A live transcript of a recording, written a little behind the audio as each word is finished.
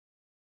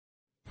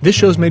This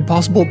show is made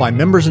possible by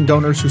members and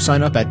donors who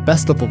sign up at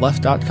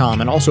bestoftheleft.com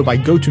and also by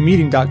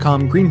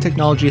GoToMeeting.com, green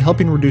technology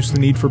helping reduce the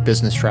need for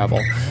business travel.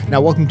 Now,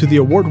 welcome to the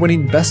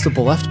award-winning Best of the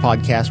Left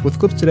podcast with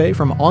clips today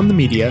from On the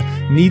Media,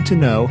 Need to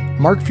Know,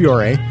 Mark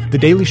Fiore, The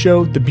Daily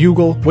Show, The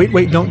Bugle, Wait,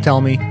 Wait, Don't Tell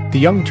Me, The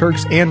Young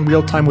Turks, and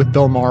Real Time with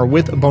Bill Maher,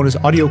 with a bonus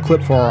audio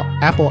clip for our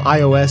Apple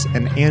iOS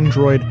and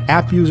Android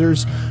app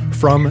users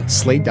from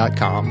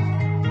Slate.com.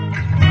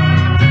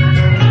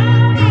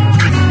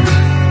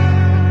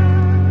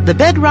 The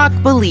bedrock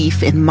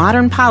belief in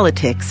modern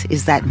politics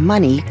is that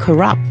money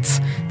corrupts.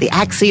 The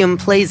axiom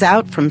plays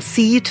out from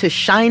sea to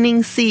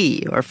shining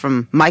sea, or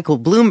from Michael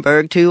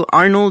Bloomberg to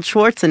Arnold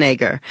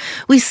Schwarzenegger.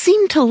 We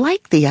seem to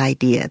like the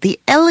idea, the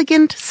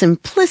elegant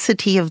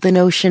simplicity of the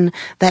notion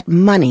that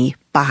money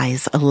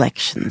buys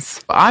elections.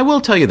 I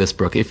will tell you this,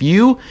 Brooke. If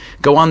you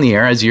go on the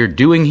air, as you're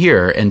doing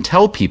here, and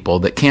tell people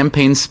that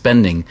campaign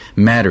spending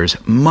matters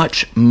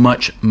much,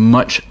 much,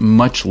 much,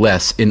 much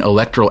less in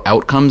electoral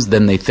outcomes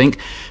than they think,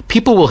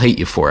 people will hate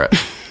you for it.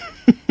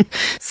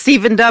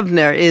 Stephen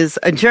Dubner is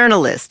a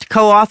journalist,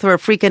 co-author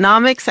of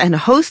Freakonomics, and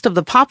host of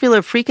the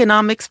popular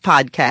Freakonomics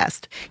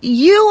podcast.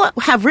 You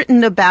have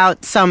written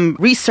about some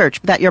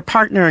research that your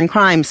partner in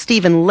crime,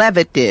 Stephen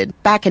Levitt, did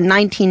back in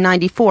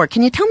 1994.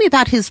 Can you tell me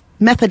about his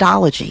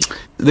methodology?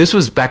 This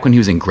was back when he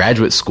was in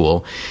graduate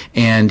school,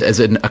 and as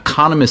an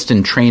economist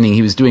in training,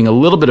 he was doing a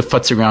little bit of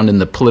futz around in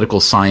the political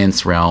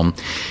science realm.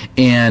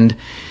 And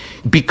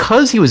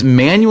because he was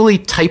manually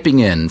typing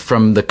in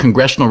from the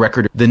congressional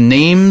record the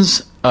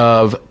names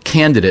of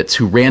candidates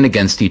who ran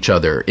against each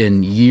other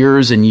in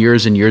years and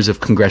years and years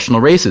of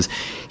congressional races,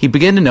 he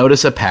began to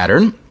notice a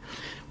pattern,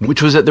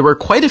 which was that there were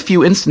quite a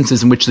few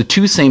instances in which the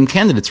two same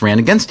candidates ran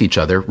against each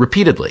other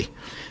repeatedly.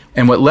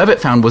 And what Levitt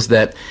found was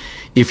that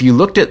if you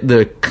looked at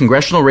the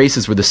congressional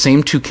races where the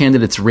same two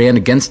candidates ran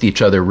against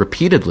each other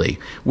repeatedly,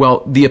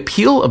 well, the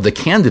appeal of the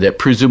candidate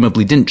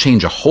presumably didn't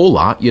change a whole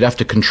lot. You'd have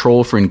to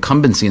control for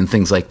incumbency and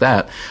things like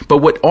that. But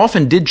what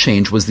often did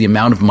change was the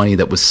amount of money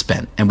that was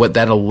spent. And what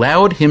that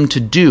allowed him to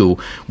do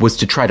was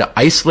to try to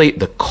isolate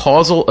the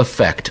causal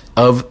effect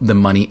of the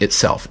money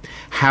itself.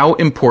 How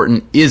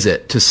important is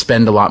it to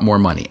spend a lot more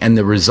money? And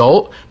the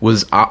result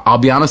was, I'll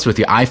be honest with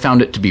you, I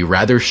found it to be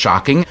rather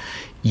shocking.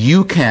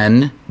 You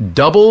can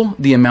double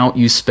the amount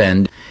you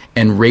spend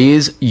and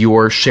raise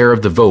your share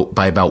of the vote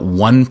by about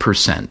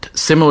 1%.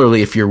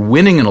 Similarly, if you're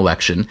winning an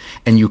election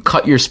and you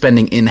cut your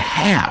spending in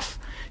half,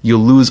 you'll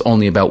lose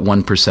only about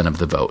 1% of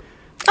the vote.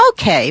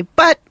 Okay,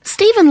 but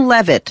Stephen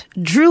Levitt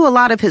drew a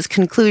lot of his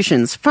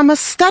conclusions from a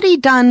study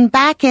done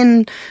back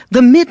in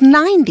the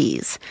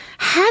mid-90s.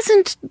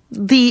 Hasn't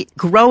the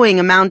growing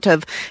amount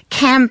of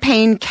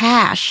campaign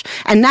cash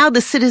and now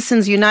the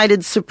Citizens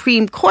United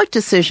Supreme Court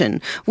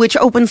decision, which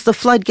opens the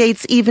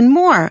floodgates even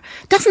more,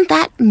 doesn't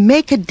that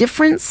make a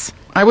difference?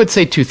 I would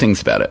say two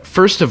things about it.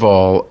 First of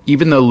all,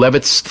 even though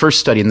Levitt's first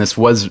study in this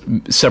was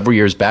several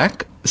years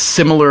back,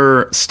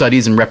 similar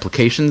studies and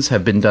replications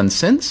have been done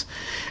since,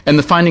 and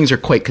the findings are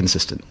quite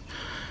consistent.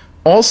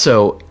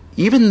 Also,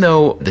 even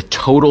though the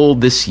total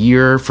this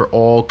year for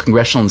all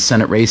congressional and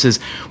Senate races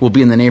will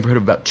be in the neighborhood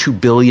of about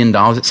 $2 billion,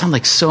 it sounds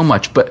like so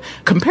much, but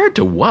compared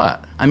to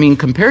what? I mean,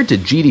 compared to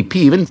GDP,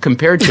 even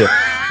compared to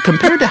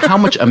how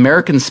much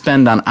Americans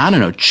spend on, I don't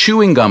know,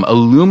 chewing gum,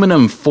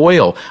 aluminum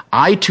foil,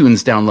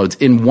 iTunes downloads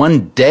in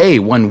one day,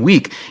 1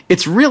 week,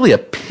 it's really a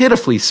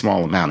pitifully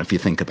small amount if you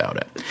think about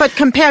it. But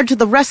compared to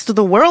the rest of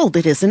the world,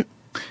 it isn't.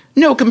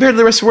 No, compared to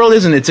the rest of the world,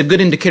 isn't. It's a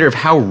good indicator of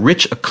how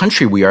rich a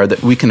country we are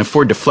that we can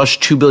afford to flush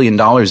 $2 billion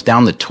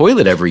down the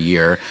toilet every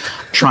year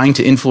trying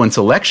to influence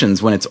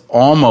elections when it's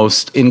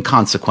almost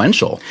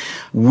inconsequential.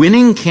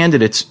 Winning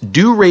candidates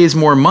do raise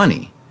more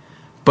money,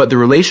 but the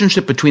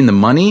relationship between the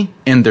money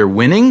and their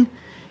winning,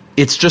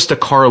 it's just a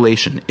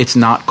correlation. It's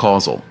not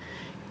causal.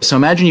 So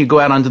imagine you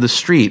go out onto the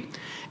street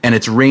and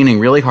it's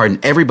raining really hard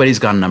and everybody's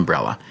got an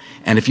umbrella.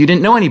 And if you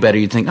didn't know any better,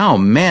 you'd think, oh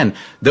man,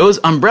 those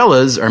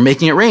umbrellas are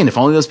making it rain. If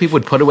only those people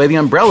would put away the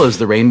umbrellas,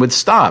 the rain would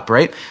stop,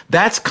 right?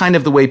 That's kind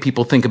of the way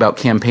people think about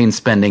campaign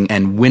spending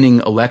and winning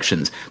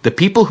elections. The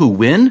people who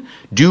win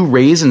do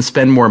raise and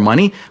spend more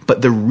money,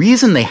 but the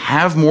reason they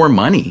have more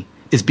money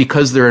is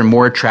because they're a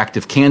more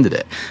attractive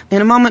candidate.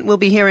 In a moment, we'll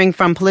be hearing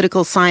from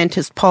political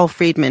scientist Paul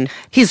Friedman.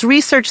 He's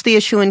researched the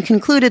issue and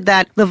concluded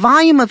that the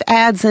volume of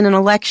ads in an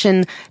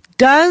election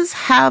does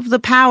have the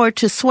power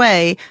to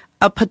sway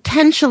a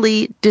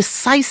potentially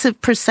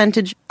decisive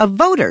percentage of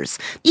voters.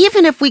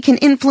 Even if we can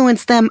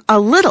influence them a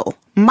little,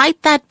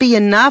 might that be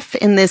enough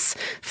in this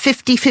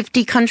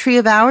 50-50 country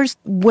of ours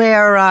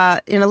where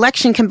an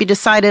election can be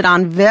decided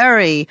on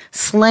very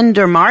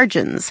slender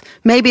margins?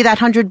 Maybe that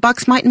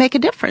 $100 might make a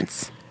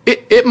difference.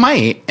 It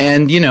might.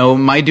 And, you know,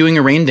 my doing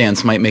a rain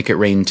dance might make it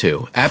rain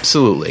too.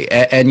 Absolutely.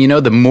 And, you know,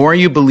 the more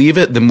you believe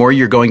it, the more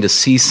you're going to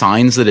see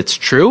signs that it's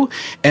true.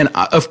 And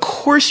of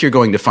course you're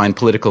going to find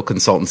political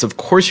consultants. Of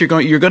course you're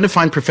going to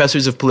find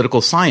professors of political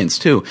science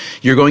too.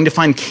 You're going to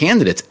find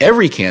candidates,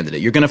 every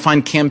candidate. You're going to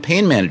find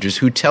campaign managers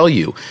who tell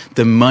you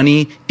the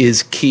money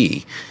is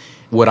key.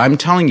 What I'm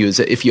telling you is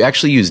that if you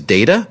actually use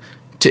data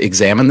to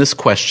examine this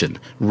question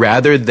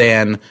rather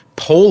than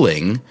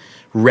polling,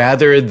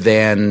 rather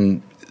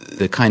than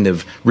the kind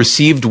of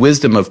received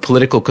wisdom of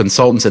political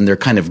consultants and their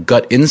kind of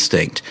gut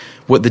instinct,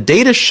 what the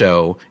data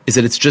show is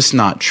that it's just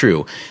not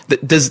true.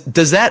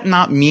 Does that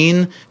not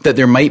mean that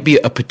there might be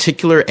a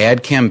particular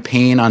ad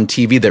campaign on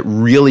TV that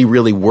really,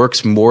 really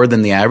works more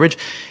than the average?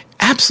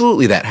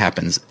 Absolutely, that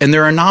happens. And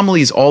there are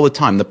anomalies all the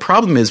time. The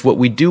problem is what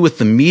we do with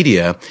the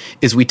media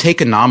is we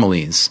take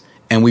anomalies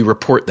and we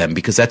report them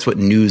because that's what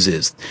news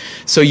is.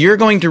 So you're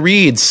going to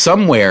read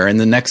somewhere in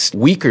the next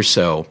week or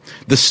so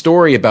the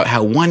story about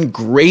how one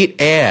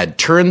great ad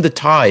turned the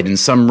tide in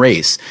some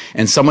race,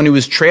 and someone who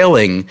was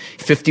trailing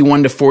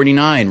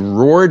 51-49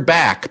 roared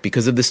back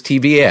because of this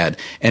TV ad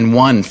and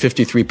won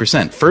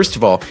 53%. First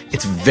of all,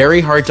 it's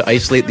very hard to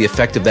isolate the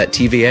effect of that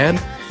TV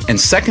ad. And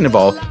second of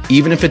all,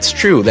 even if it's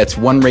true, that's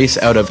one race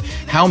out of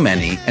how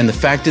many? And the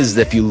fact is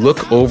that if you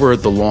look over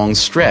the long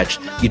stretch,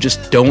 you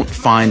just don't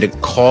find a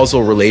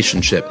causal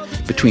relationship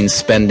between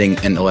spending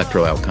and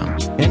electoral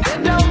outcomes.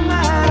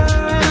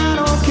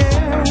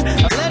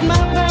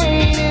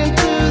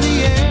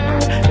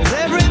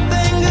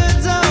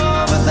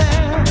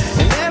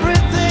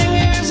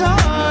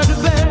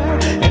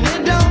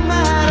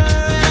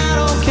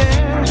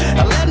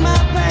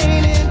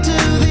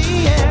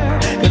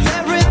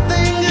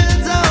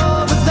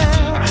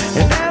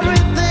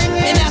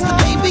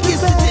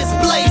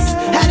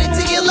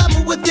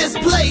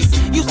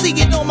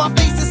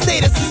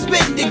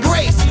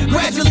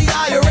 Gradually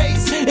I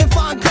erase and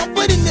find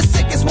comfort in the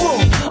sickest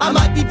room. I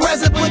might be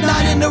present but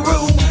not in the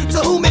room. To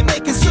whom it may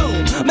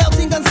consume.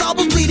 Melting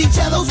ensembles, bleeding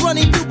cellos,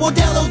 running through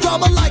bordellos.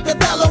 Drama like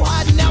Othello,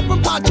 hiding out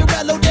from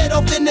Pocharello. Dead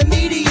off in the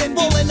median,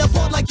 falling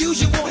apart like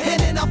usual.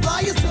 Handing out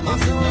flyers to my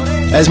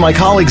students. As my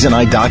colleagues and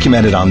I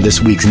documented on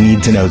this week's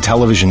Need to Know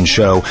television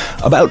show,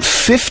 about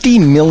 50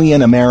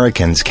 million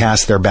Americans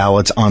cast their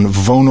ballots on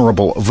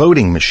vulnerable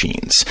voting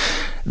machines.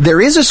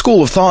 There is a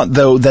school of thought,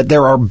 though, that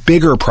there are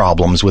bigger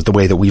problems with the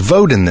way that we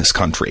vote in this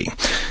country.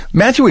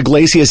 Matthew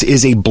Yglesias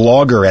is a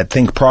blogger at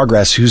Think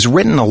Progress who's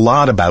written a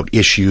lot about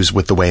issues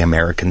with the way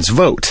Americans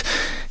vote.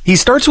 He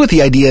starts with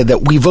the idea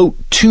that we vote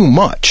too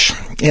much.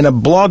 In a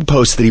blog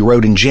post that he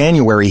wrote in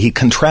January, he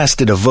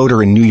contrasted a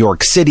voter in New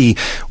York City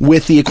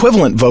with the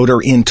equivalent voter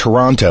in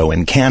Toronto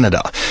in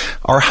Canada.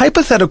 Our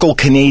hypothetical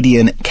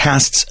Canadian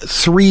casts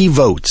 3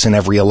 votes in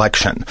every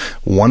election.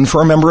 1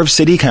 for a member of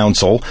City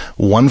Council,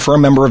 1 for a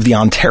member of the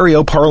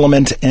Ontario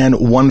Parliament, and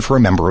 1 for a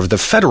member of the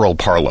Federal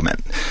Parliament.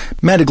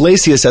 Matt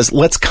Yglesias says,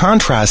 let's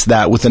contrast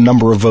that with the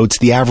number of votes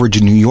the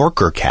average New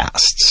Yorker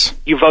casts.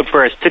 You vote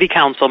for a city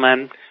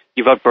councilman,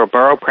 you vote for a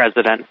borough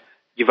president,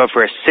 you vote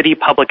for a city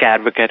public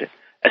advocate,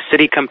 a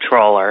city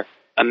comptroller,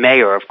 a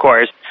mayor, of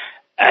course,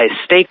 a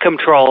state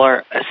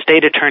comptroller, a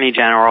state attorney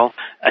general,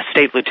 a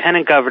state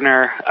lieutenant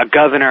governor,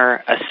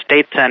 a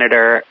state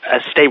senator, a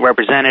state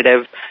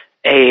representative,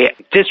 a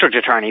district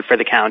attorney for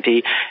the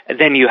county.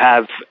 Then you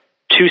have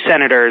 2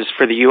 senators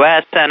for the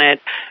U.S.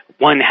 Senate,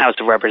 1 House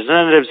of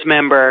Representatives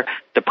member,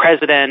 the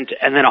president,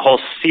 and then a whole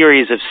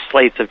series of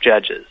slates of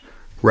judges.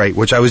 Right,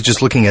 which I was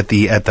just looking at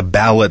the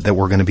ballot that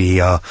we're going to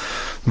be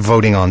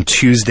voting on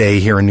Tuesday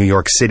here in New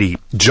York City.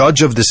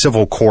 Judge of the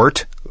Civil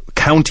Court,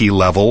 county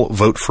level,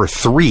 vote for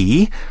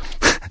 3.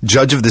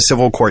 Judge of the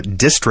Civil Court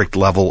district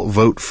level,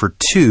 vote for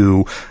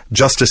 2.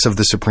 Justice of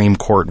the Supreme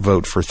Court,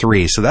 vote for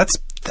 3. So that's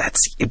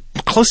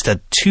close to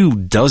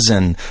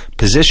 24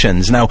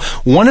 positions. Now,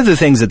 one of the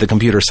things that the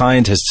computer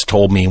scientists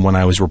told me when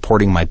I was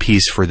reporting my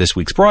piece for this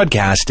week's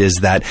broadcast is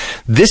that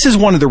this is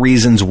one of the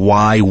reasons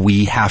why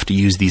we have to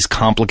use these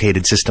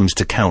complicated systems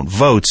to count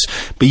votes.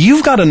 But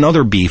you've got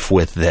another beef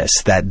with this,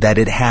 that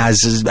it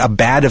has a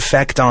bad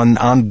effect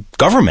on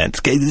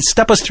government.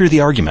 Step us through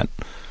the argument.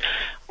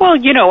 Well,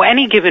 you know,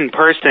 any given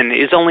person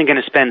is only going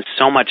to spend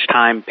so much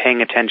time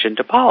paying attention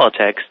to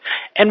politics,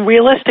 and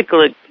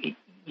realistically,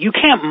 you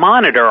can't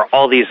monitor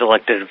all these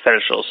elected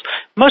officials.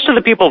 Most of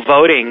the people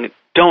voting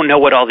don't know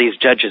what all these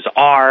judges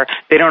are.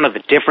 They don't know the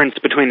difference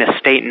between a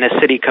state and a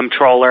city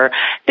comptroller.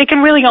 They can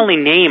really only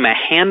name a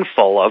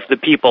handful of the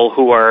people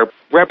who are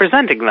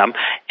representing them.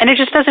 And it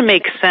just doesn't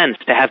make sense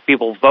to have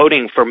people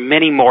voting for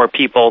many more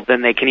people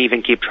than they can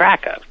even keep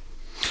track of.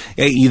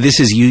 This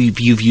is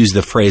you've used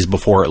the phrase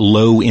before,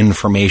 low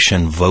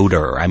information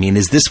voter. I mean,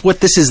 is this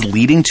what this is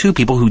leading to?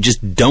 People who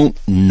just don't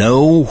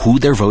know who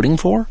they're voting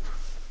for?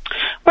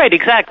 Right,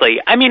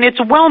 exactly. I mean, it's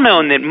well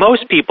known that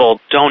most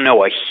people don't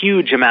know a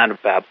huge amount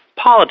about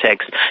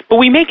politics, but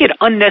we make it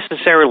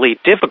unnecessarily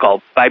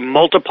difficult by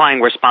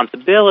multiplying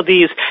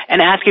responsibilities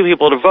and asking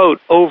people to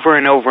vote over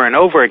and over and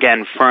over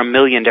again for a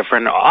million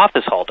different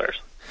office holders.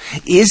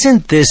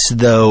 Isn't this,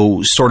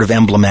 though, sort of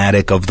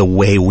emblematic of the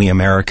way we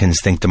Americans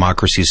think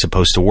democracy is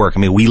supposed to work? I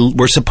mean,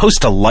 we're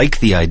supposed to like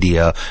the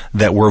idea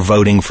that we're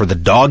voting for the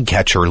dog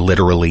catcher,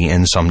 literally,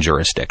 in some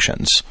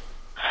jurisdictions.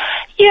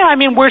 Yeah, I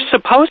mean, we're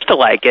supposed to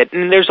like it,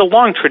 and there's a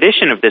long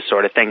tradition of this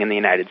sort of thing in the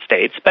United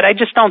States, but I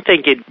just don't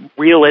think it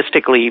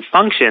realistically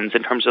functions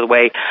in terms of the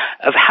way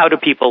of how do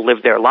people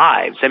live their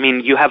lives. I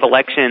mean, you have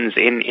elections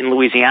in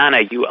Louisiana,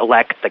 you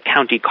elect the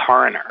county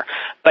coroner,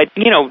 but,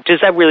 does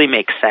that really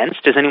make sense?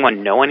 Does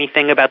anyone know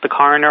anything about the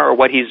coroner or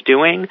what he's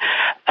doing?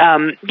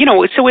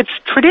 So it's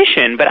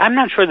tradition, but I'm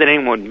not sure that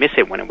anyone would miss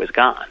it when it was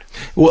gone.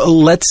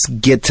 Well, let's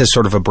get to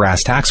sort of a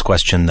brass tacks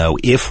question, though.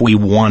 If we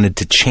wanted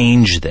to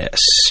change this,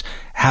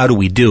 how do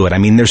we do it? I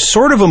mean, there's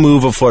sort of a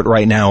move afoot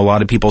right now, a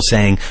lot of people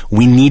saying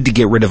we need to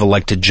get rid of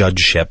elected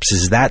judgeships.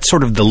 Is that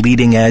sort of the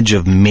leading edge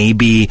of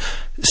maybe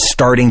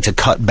starting to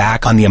cut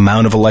back on the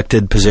amount of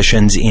elected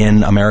positions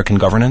in American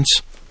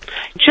governance?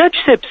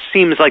 Judgeships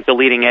seems like the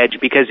leading edge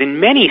because in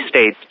many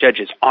states,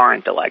 judges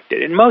aren't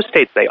elected. In most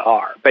states, they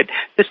are. But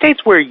the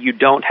states where you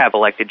don't have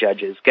elected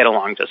judges get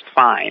along just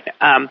fine.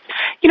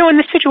 In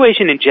the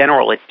situation in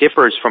general, it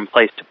differs from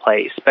place to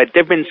place. But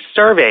there have been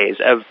surveys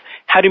of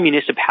how do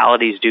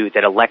municipalities do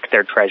that elect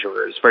their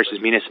treasurers versus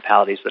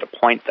municipalities that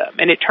appoint them?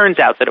 And it turns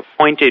out that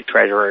appointed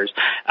treasurers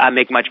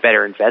make much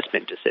better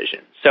investment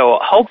decisions. So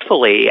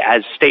hopefully,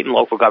 as state and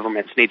local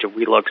governments need to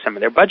relook some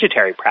of their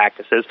budgetary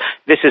practices,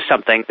 this is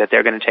something that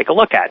they're going to take a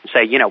look at and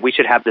say, we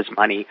should have this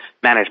money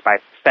managed by a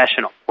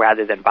professional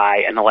rather than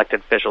by an elected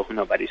official who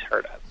nobody's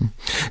heard of.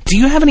 Do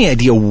you have any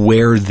idea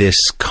where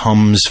this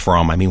comes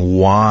from? I mean,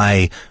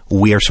 why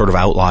we are sort of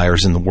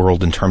outliers in the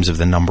world in terms of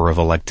the number of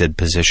elected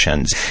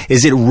positions?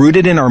 Is it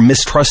rooted in our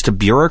mistrust of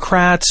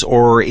bureaucrats,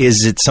 or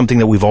is it something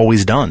that we've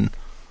always done?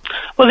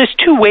 Well, there's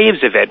two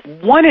waves of it.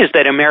 One is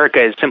that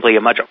America is simply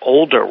a much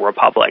older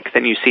republic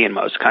than you see in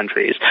most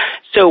countries.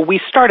 So we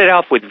started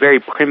off with very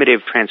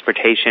primitive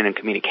transportation and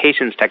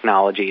communications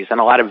technologies and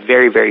a lot of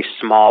very, very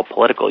small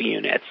political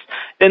units.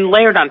 Then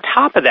layered on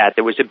top of that,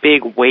 there was a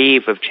big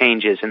wave of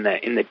changes in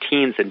the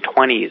teens and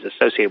 20s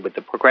associated with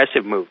the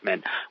progressive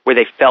movement, where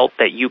they felt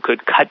that you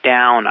could cut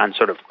down on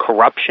sort of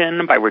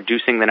corruption by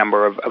reducing the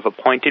number of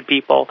appointed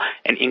people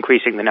and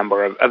increasing the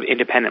number of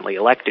independently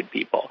elected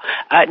people.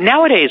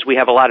 Nowadays, we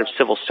have a lot of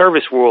civil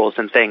service rules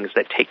and things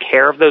that take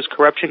care of those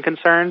corruption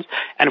concerns.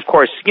 And of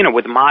course,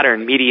 with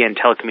modern media and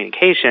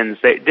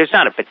telecommunications, there's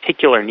not a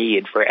particular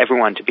need for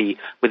everyone to be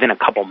within a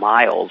couple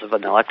miles of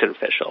an elected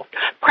official.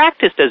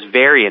 Practice does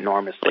vary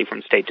enormously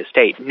from state to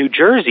state. New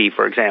Jersey,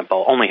 for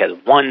example, only has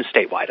one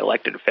statewide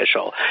elected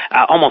official.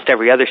 Almost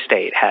every other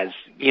state has,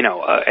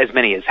 as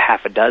many as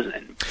half a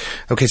dozen.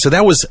 Okay, so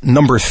that was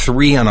number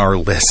 3 on our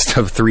list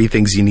of 3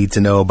 things you need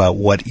to know about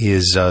what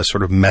is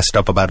sort of messed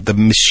up about the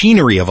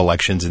machinery of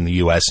elections in the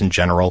U.S. in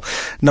general.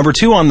 Number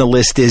 2 on the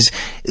list is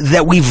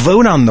that we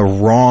vote on the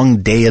wrong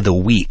day of the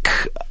week.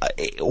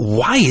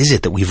 Why is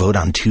it that we vote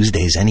on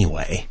Tuesdays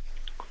anyway?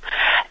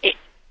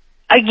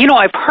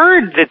 I've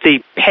heard that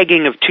the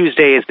pegging of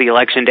Tuesday as the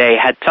election day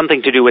had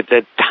something to do with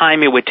the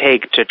time it would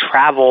take to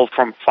travel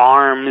from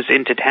farms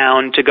into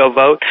town to go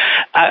vote.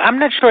 I'm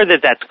not sure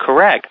that that's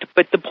correct,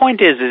 but the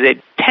point is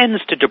it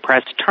tends to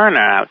depress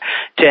turnout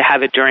to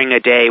have it during a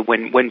day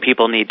when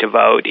people need to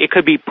vote. It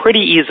could be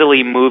pretty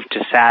easily moved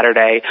to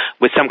Saturday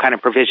with some kind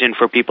of provision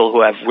for people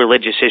who have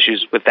religious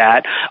issues with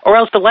that, or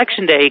else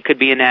election day could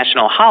be a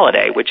national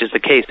holiday, which is the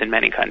case in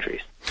many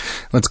countries.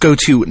 Let's go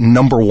to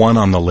number 1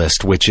 on the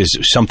list, which is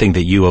something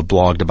that you have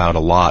blogged about a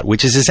lot,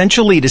 which is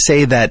essentially to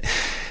say that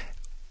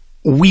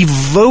we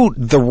vote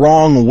the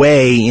wrong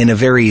way in a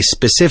very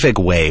specific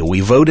way. We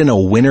vote in a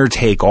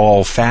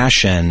winner-take-all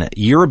fashion.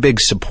 You're a big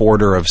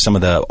supporter of some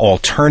of the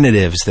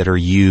alternatives that are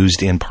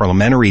used in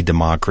parliamentary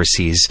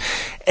democracies.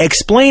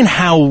 Explain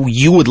how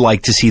you would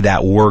like to see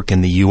that work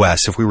in the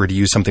U.S. if we were to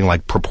use something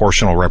like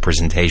proportional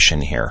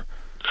representation here.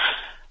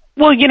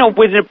 Well,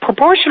 with a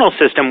proportional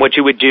system, what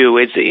you would do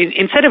is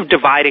instead of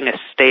dividing a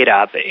state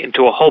up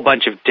into a whole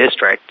bunch of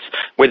districts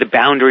where the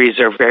boundaries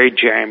are very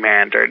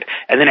gerrymandered,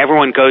 and then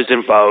everyone goes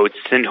and votes,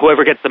 and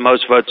whoever gets the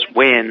most votes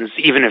wins,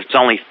 even if it's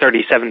only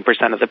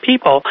 37% of the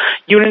people,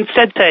 you would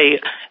instead say,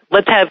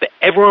 let's have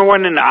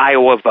everyone in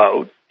Iowa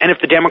vote. And if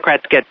the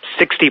Democrats get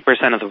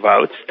 60% of the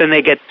votes, then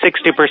they get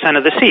 60%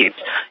 of the seats.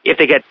 If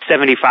they get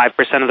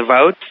 75% of the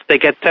votes, they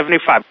get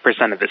 75%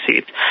 of the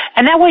seats.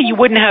 And that way you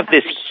wouldn't have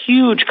this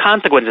huge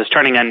consequences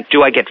turning on,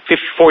 do I get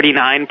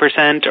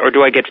 49% or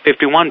do I get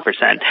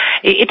 51%?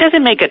 It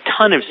doesn't make a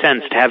ton of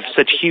sense to have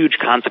such huge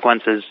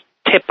consequences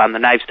tip on the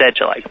knife's edge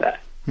like that.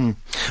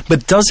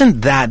 But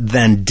doesn't that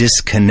then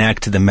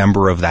disconnect the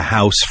member of the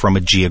House from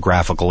a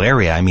geographical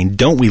area? I mean,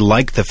 don't we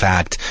like the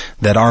fact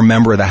that our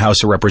member of the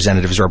House of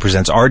Representatives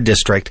represents our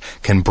district,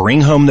 can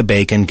bring home the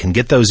bacon, can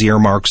get those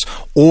earmarks,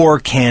 or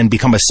can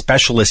become a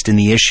specialist in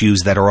the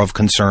issues that are of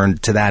concern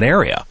to that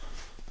area?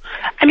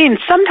 I mean,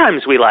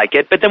 sometimes we like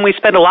it, but then we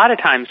spend a lot of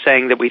time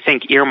saying that we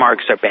think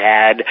earmarks are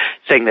bad,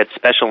 saying that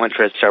special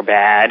interests are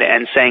bad,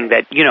 and saying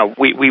that,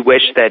 we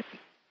wish that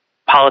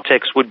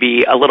politics would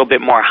be a little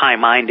bit more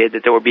high-minded,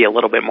 that there would be a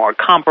little bit more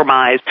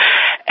compromise.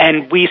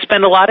 And we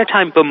spend a lot of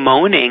time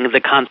bemoaning the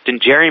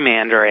constant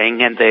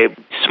gerrymandering and the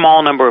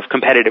small number of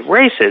competitive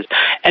races.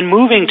 And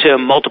moving to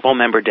multiple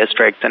member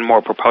districts and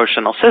more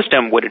proportional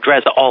system would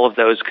address all of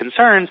those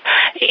concerns.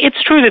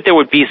 It's true that there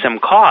would be some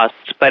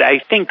costs, but I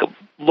think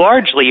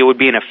largely it would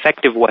be an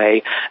effective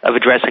way of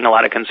addressing a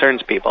lot of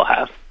concerns people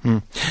have.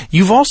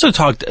 You've also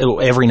talked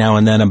every now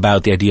and then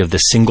about the idea of the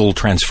single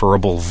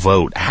transferable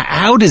vote.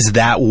 How does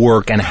that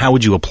work, and how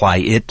would you apply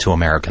it to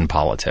American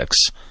politics?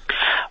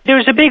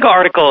 There's a big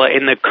article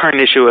in the current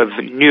issue of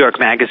New York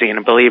Magazine,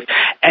 I believe,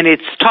 and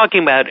it's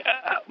talking about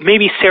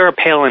maybe Sarah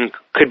Palin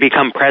could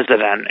become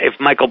president if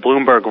Michael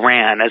Bloomberg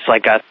ran as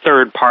like a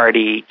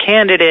third-party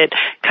candidate,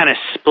 kind of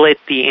split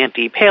the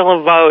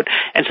anti-Palin vote,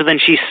 and so then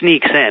she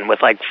sneaks in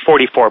with like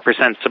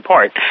 44%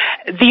 support.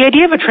 The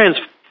idea of a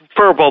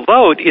transferable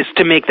vote is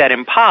to make that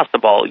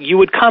impossible. You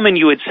would come and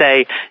you would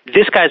say,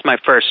 this guy's my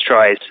first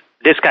choice,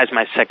 this guy's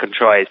my second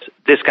choice,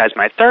 this guy's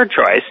my third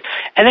choice,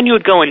 and then you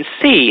would go and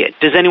see,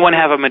 does anyone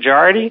have a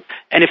majority?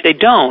 And if they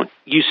don't,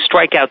 you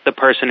strike out the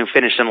person who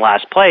finished in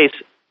last place,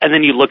 and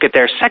then you look at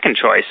their second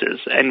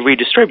choices and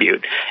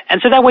redistribute. And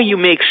so that way you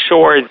make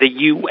sure that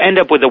you end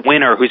up with a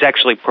winner who's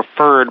actually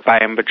preferred by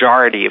a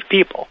majority of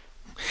people.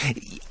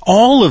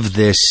 All of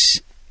this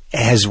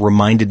has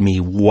reminded me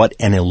what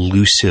an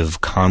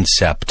elusive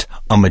concept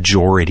a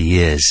majority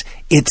is.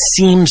 It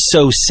seems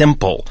so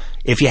simple.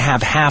 If you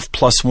have half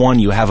plus one,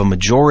 you have a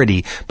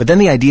majority. But then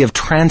the idea of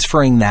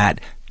transferring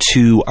that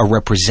to a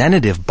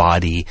representative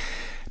body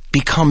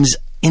becomes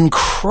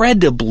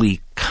incredibly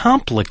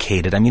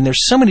complicated. I mean,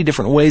 there's so many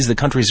different ways that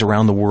countries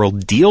around the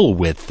world deal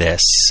with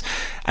this.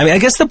 I mean, I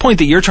guess the point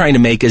that you're trying to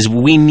make is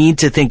we need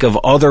to think of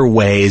other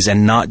ways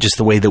and not just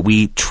the way that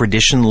we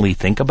traditionally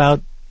think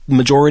about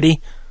majority.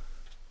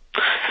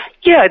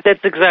 Yeah,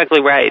 that's exactly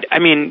right. I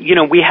mean, you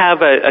know, we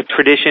have a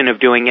tradition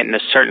of doing it in a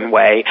certain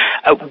way.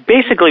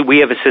 Basically, we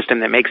have a system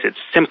that makes it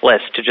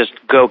simplest to just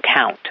go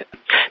count.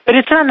 But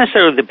it's not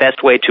necessarily the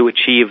best way to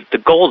achieve the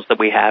goals that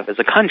we have as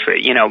a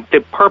country. You know,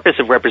 the purpose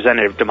of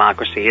representative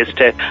democracy is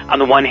to, on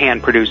the one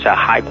hand, produce a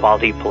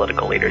high-quality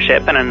political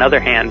leadership, and on the other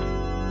hand,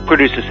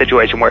 produce a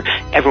situation where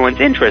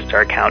everyone's interests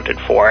are accounted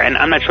for. And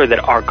I'm not sure that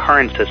our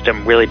current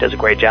system really does a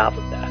great job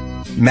of that.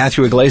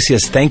 Matthew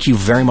Yglesias, thank you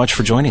very much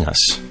for joining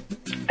us.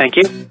 Thank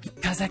you.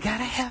 'Cause I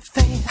gotta have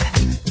faith. I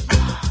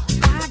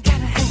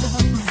gotta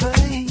have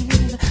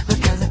faith.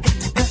 Because I got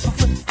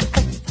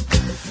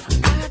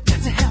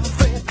to have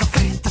faith.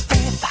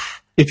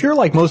 If you're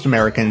like most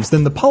Americans,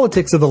 then the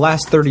politics of the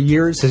last 30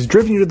 years has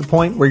driven you to the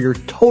point where you're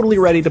totally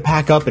ready to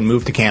pack up and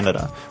move to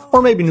Canada.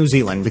 Or maybe New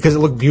Zealand, because it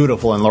looked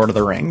beautiful in Lord of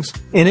the Rings.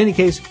 In any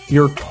case,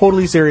 you're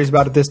totally serious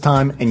about it this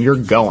time, and you're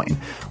going.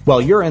 Well,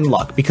 you're in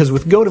luck, because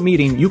with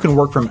GoToMeeting, you can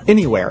work from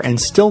anywhere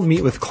and still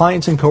meet with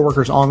clients and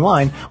coworkers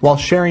online while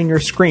sharing your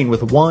screen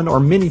with one or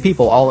many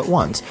people all at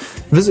once.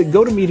 Visit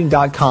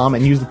GoToMeeting.com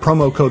and use the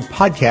promo code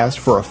PODCAST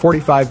for a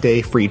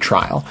 45-day free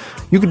trial.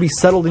 You could be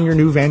settled in your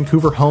new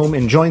Vancouver home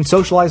enjoying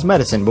socialized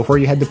medicine before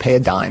you had to pay a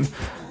dime.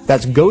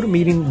 That's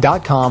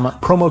GoToMeeting.com,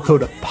 promo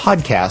code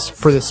PODCAST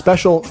for this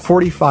special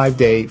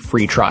 45-day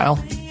free trial.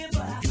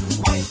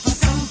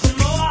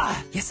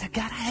 Yes, I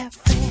gotta have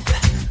faith.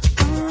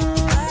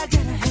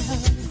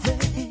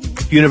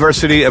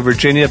 University of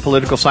Virginia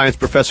political science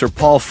professor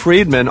Paul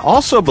Friedman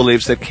also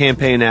believes that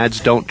campaign ads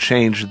don't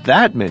change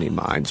that many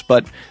minds,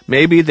 but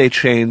maybe they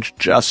change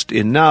just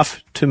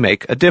enough to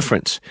make a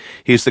difference.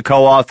 He's the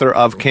co-author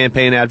of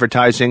Campaign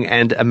Advertising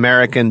and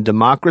American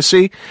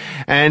Democracy,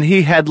 and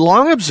he had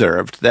long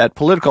observed that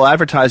political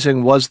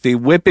advertising was the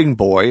whipping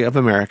boy of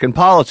American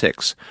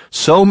politics.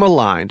 So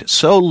maligned,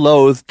 so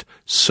loathed,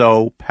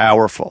 so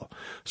powerful.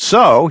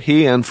 So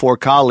he and 4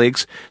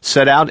 colleagues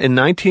set out in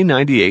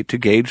 1998 to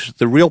gauge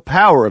the real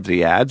power of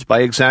the ads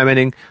by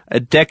examining a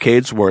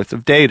decade's worth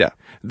of data.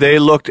 They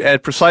looked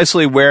at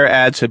precisely where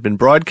ads had been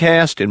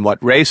broadcast, in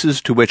what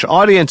races, to which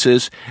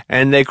audiences,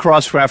 and they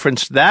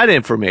cross-referenced that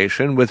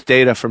information with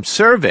data from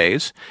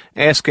surveys,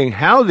 asking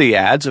how the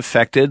ads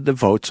affected the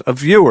votes of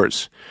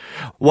viewers.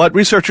 What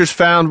researchers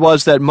found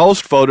was that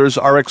most voters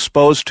are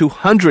exposed to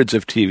hundreds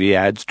of TV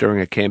ads during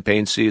a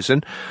campaign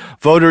season.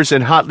 Voters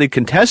in hotly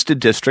contested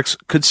districts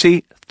could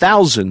see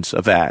thousands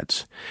of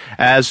ads.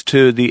 As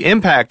to the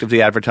impact of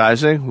the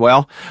advertising,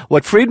 well,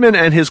 what Friedman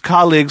and his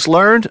colleagues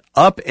learned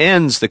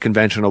upends the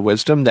conventional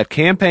wisdom that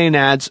campaign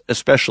ads,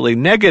 especially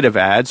negative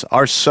ads,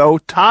 are so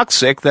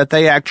toxic that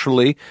they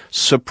actually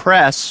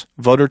suppress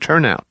voter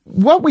turnout.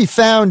 What we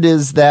found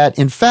is that,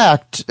 in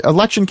fact,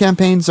 election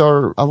campaigns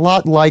are a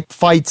lot like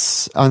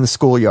fights on the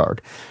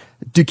schoolyard.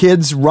 Do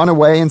kids run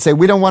away and say,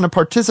 we don't want to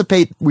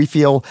participate, we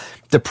feel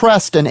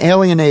depressed and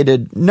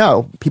alienated?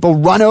 No. People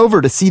run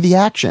over to see the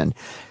action.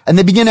 And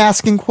they begin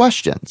asking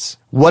questions.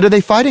 What are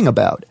they fighting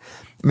about?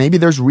 Maybe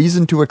there's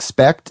reason to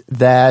expect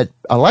that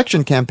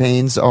election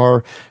campaigns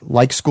are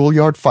like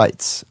schoolyard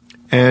fights.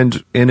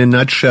 And in a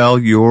nutshell,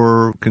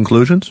 your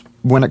conclusions?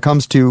 when it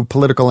comes to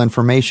political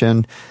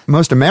information,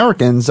 most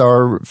Americans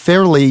are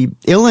fairly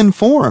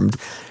ill-informed.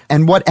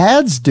 And what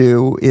ads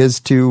do is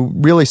to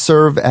really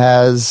serve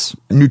as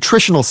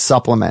nutritional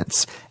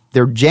supplements.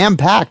 They're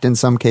jam-packed in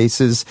some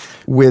cases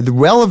with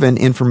relevant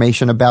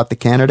information about the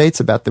candidates,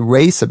 about the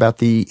race, about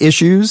the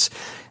issues,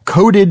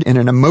 coated in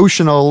an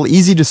emotional,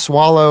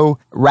 easy-to-swallow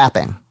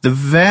wrapping. The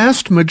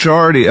vast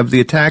majority of the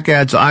attack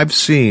ads I've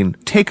seen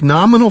take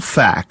nominal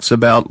facts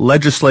about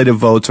legislative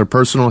votes or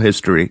personal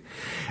history,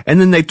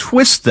 and then they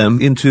twist them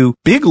into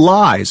big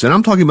lies. And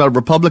I'm talking about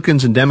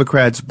Republicans and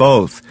Democrats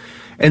both.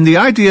 And the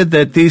idea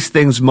that these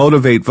things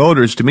motivate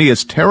voters, to me,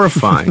 is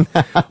terrifying.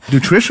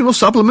 Nutritional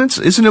supplements?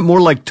 Isn't it more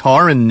like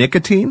tar and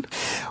nicotine?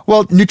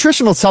 Well,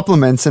 nutritional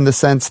supplements in the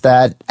sense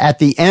that at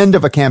the end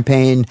of a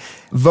campaign,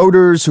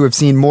 voters who have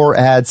seen more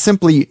ads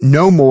simply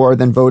know more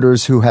than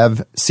voters who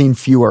have seen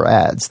fewer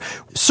ads.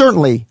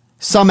 Certainly,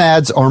 some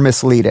ads are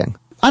misleading.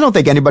 I don't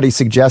think anybody's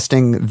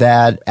suggesting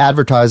that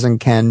advertising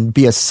can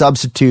be a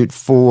substitute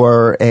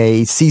for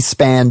a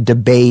C-SPAN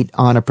debate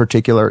on a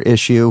particular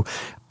issue.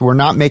 We're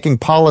not making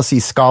policy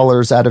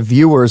scholars out of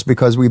viewers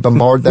because we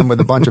bombard them with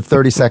a bunch of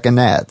 30-second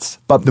ads.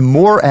 But the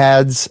more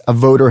ads a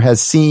voter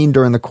has seen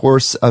during the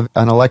course of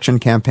an election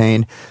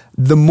campaign,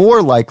 the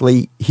more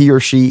likely he or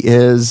she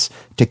is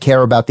to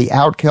care about the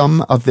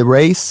outcome of the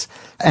race,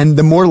 and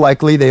the more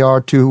likely they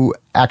are to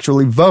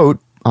actually vote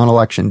on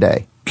Election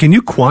Day. Can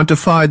you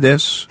quantify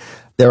this?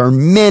 There are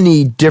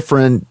many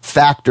different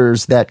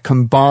factors that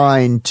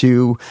combine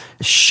to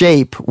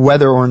shape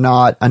whether or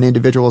not an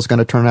individual is going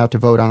to turn out to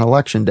vote on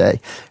Election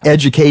Day.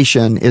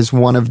 Education is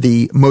one of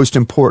the most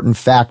important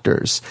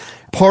factors.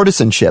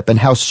 Partisanship and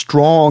how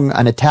strong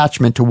an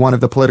attachment to one of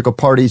the political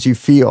parties you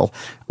feel.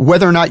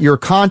 Whether or not you're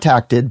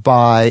contacted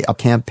by a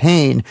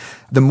campaign,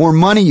 the more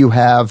money you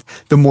have,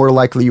 the more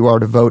likely you are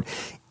to vote.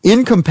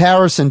 In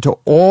comparison to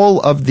all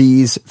of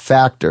these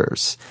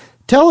factors,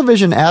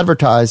 television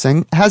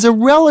advertising has a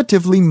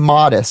relatively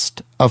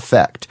modest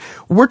effect.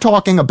 We're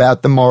talking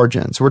about the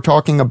margins. We're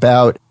talking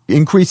about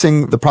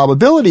increasing the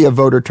probability of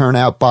voter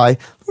turnout by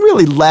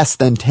really less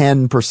than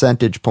 10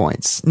 percentage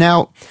points.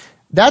 Now,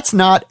 that's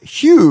not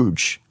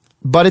huge,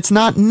 but it's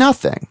not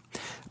nothing.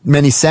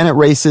 Many Senate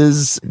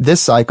races this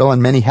cycle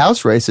and many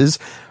House races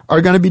are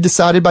going to be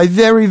decided by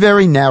very,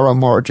 very narrow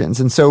margins.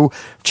 And so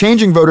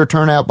changing voter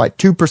turnout by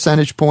 2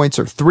 percentage points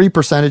or 3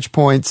 percentage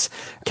points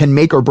can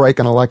make or break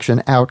an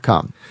election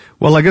outcome.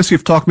 Well, I guess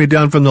you've talked me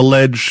down from the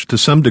ledge to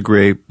some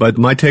degree, but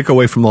my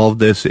takeaway from all of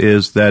this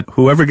is that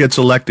whoever gets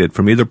elected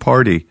from either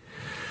party,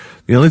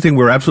 the only thing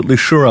we're absolutely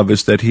sure of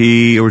is that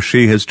he or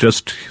she has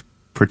just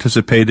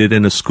participated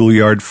in a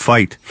schoolyard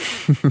fight.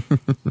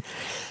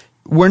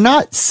 We're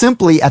not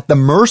simply at the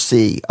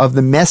mercy of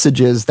the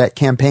messages that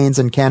campaigns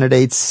and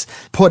candidates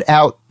put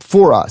out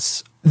for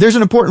us. There's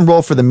an important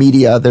role for the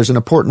media. There's an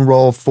important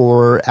role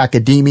for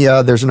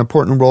academia. There's an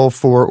important role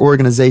for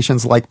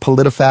organizations like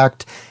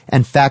PolitiFact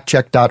and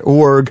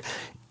FactCheck.org.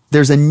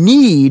 There's a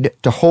need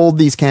to hold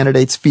these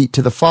candidates' feet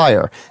to the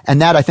fire. And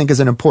that, I think,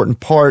 is an important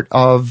part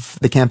of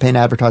the campaign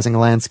advertising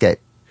landscape.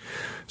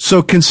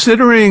 So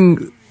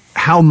considering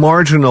how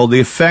marginal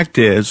the effect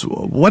is,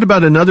 what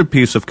about another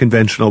piece of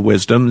conventional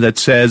wisdom that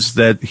says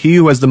that he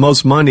who has the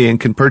most money and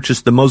can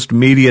purchase the most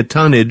media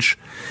tonnage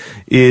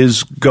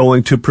is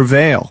going to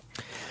prevail?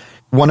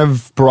 One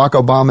of Barack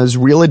Obama's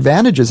real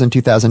advantages in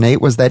 2008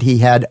 was that he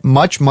had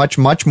much, much,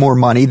 much more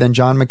money than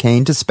John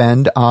McCain to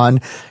spend on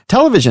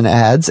television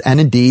ads. And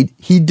indeed,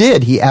 he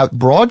did. He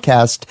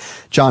out-broadcast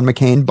John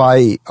McCain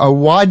by a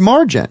wide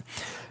margin.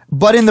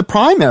 But in the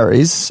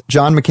primaries,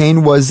 John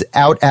McCain was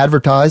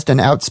out-advertised and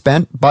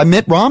outspent by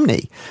Mitt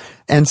Romney.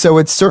 And so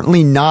it's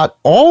certainly not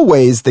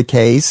always the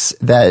case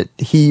that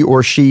he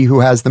or she who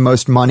has the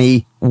most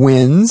money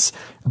wins,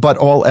 but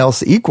all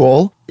else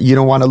equal, you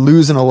don't want to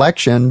lose an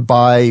election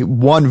by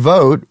one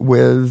vote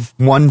with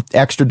 $1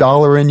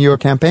 extra in your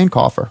campaign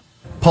coffer.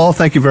 Paul,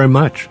 thank you very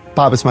much.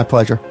 Bob, it's my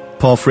pleasure.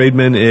 Paul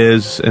Friedman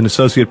is an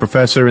associate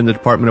professor in the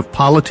Department of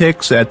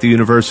Politics at the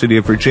University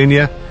of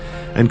Virginia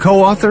and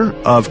co-author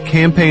of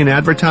Campaign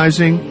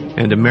Advertising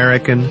and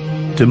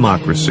American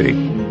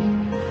Democracy.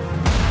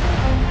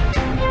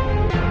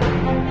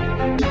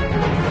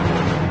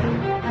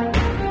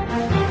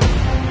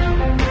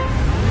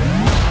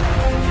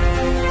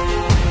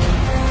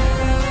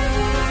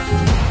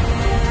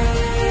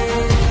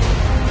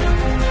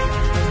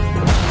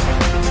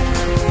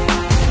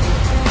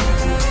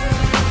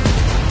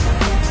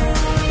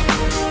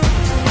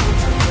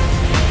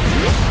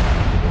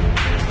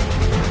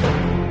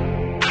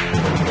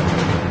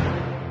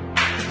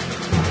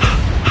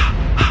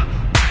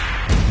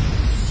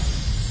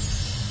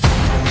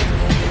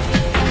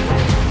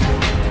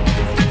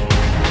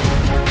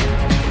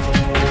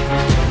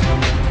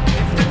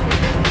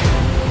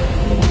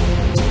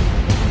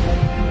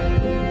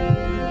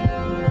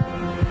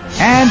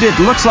 And it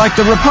looks like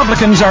the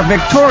Republicans are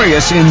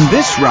victorious in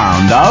this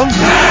round of...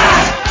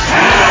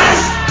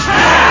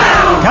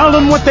 Tell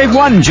them what they've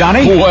won,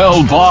 Johnny.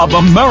 Well, Bob,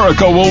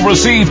 America will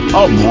receive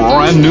a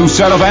brand new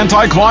set of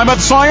anti-climate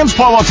science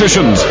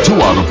politicians. 2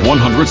 out of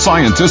 100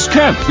 scientists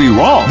can't be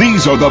wrong.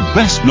 These are the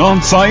best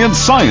non-science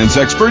science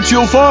experts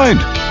you'll find.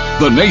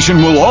 The nation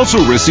will also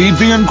receive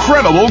the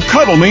incredible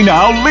Cuddle Me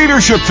Now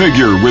leadership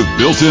figure with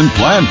built-in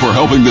plan for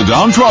helping the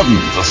downtrodden.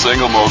 The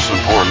single most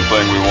important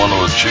thing we want to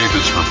achieve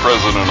is for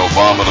President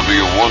Obama to be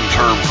a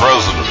one-term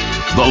president.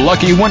 The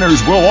lucky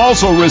winners will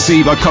also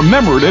receive a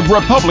commemorative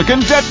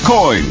Republican debt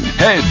coin.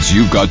 Heads,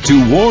 you've got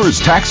 2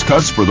 wars, tax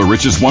cuts for the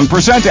richest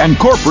 1% and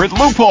corporate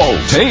loophole.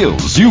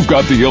 Tails, you've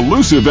got the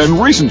elusive and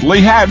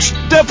recently hatched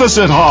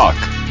deficit hawk.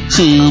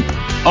 Cheap.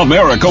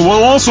 America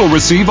will also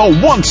receive a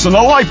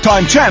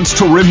once-in-a-lifetime chance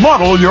to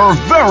remodel your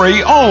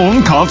very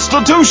own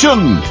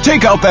Constitution.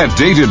 Take out that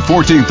dated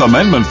 14th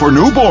Amendment for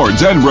newborns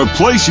and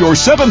replace your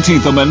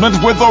 17th Amendment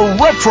with the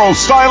retro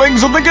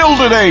stylings of the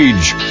Gilded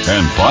Age.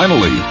 And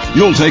finally,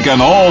 you'll take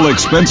an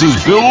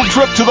all-expenses-billed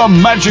trip to the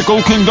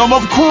magical kingdom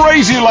of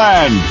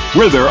Crazyland,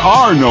 where there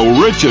are no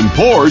rich and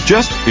poor,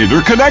 just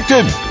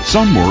interconnected.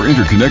 Some more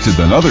interconnected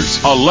than others.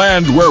 A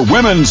land where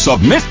women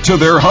submit to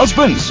their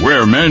husbands,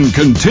 where men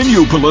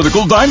continue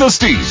political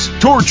dynasties,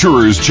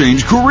 torturers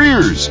change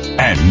careers,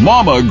 and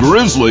Mama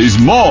Grizzlies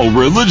maul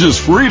religious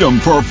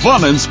freedom for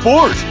fun and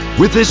sport.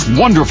 With this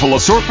wonderful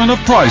assortment of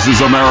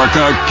prizes,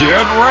 America,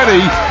 get ready,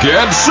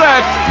 get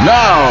set,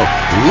 now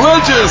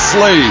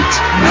legislate!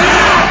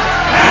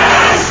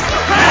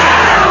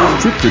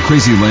 Trip to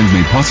Crazyland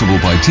made possible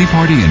by Tea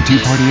Party and Tea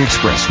Party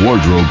Express.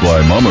 Wardrobe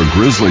by Mama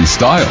Grizzly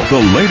Style. The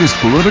latest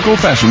political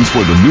fashions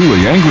for the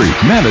newly angry.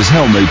 Mad as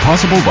Hell made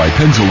possible by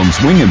Pendulum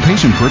Swing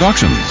Impatient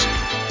Productions.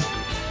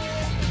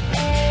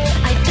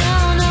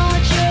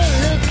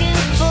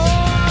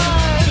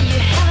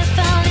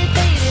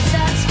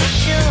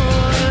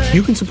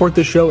 You can support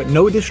this show at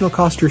no additional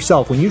cost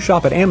yourself when you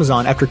shop at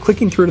Amazon after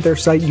clicking through to their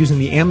site using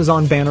the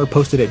Amazon banner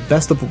posted at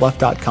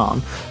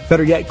bestoftheleft.com.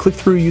 Better yet, click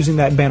through using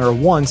that banner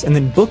once and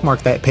then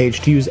bookmark that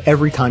page to use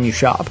every time you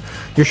shop.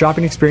 Your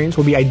shopping experience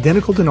will be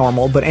identical to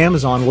normal, but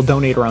Amazon will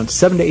donate around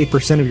 7 to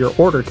 8% of your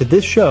order to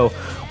this show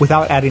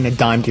without adding a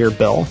dime to your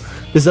bill.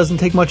 This doesn't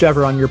take much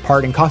effort on your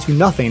part and costs you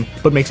nothing,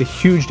 but makes a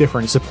huge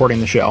difference supporting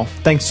the show.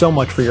 Thanks so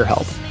much for your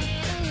help.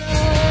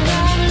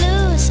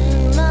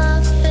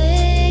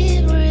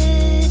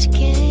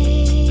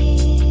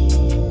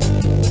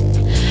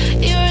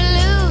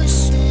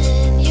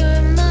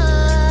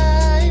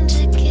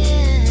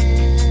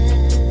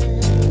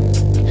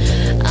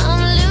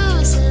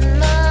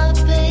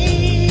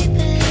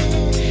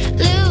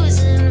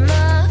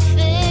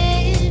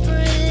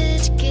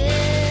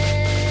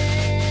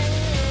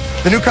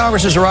 The new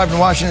Congress has arrived in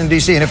Washington,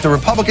 D.C., and if the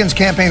Republicans'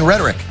 campaign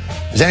rhetoric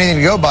is anything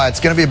to go by, it's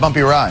going to be a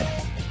bumpy ride.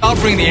 I'll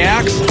bring the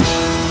axe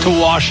to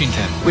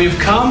Washington. We've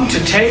come to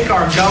take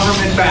our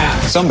government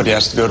back. Somebody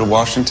has to go to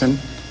Washington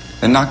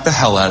and knock the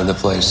hell out of the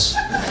place.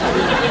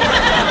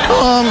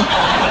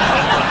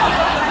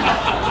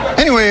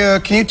 Anyway,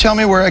 can you tell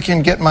me where I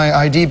can get my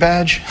ID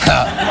badge?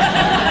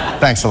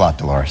 Thanks a lot,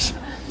 Dolores.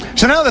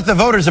 So now that the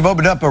voters have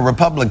opened up a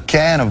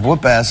Republican of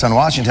whoop-ass on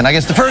Washington, I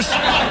guess the first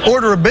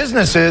order of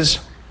business is,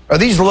 are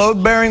these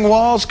load-bearing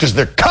walls? Because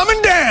they're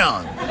coming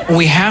down.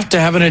 We have to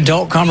have an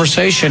adult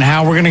conversation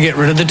how we're going to get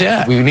rid of the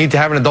debt. We need to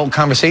have an adult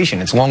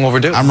conversation. It's long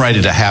overdue. I'm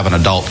ready to have an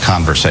adult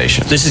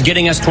conversation. This is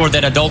getting us toward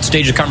that adult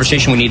stage of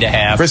conversation we need to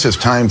have. Chris, it's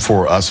time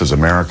for us as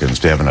Americans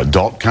to have an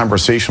adult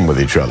conversation with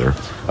each other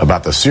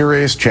about the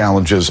serious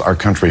challenges our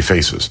country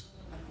faces.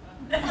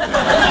 And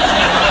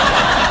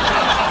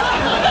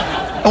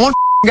one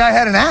guy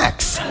had an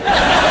axe.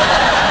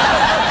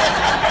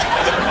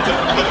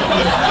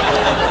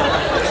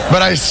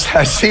 But I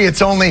see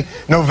it's only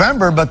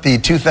November, but the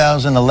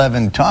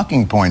 2011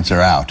 talking points are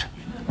out.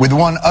 With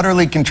one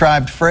utterly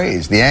contrived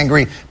phrase, the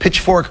angry,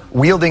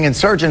 pitchfork-wielding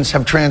insurgents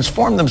have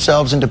transformed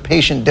themselves into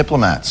patient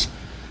diplomats.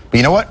 But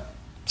you know what?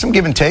 Some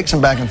give and take, some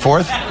back and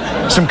forth,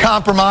 some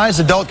compromise,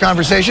 adult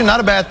conversation,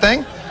 not a bad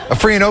thing. A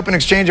free and open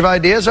exchange of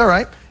ideas, all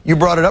right. You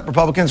brought it up,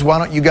 Republicans, why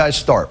don't you guys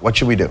start? What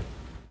should we do?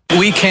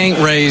 We can't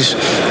raise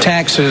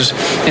taxes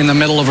in the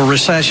middle of a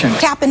recession.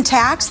 Cap and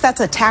tax, that's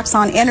a tax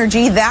on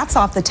energy, that's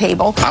off the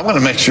table. I want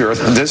to make sure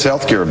that this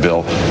health care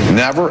bill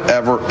never,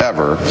 ever,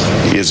 ever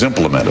is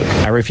implemented.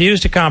 I refuse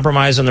to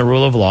compromise on the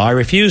rule of law. I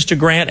refuse to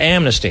grant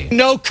amnesty.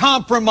 No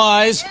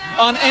compromise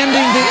on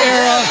ending the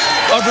era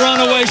of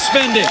runaway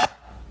spending.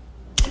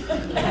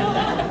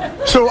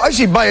 So I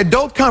see, by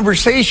adult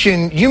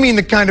conversation, you mean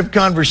the kind of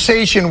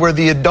conversation where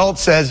the adult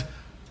says,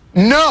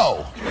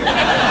 no.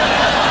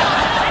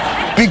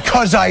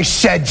 Because I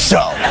said so.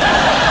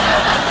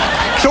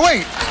 So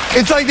wait,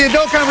 it's like the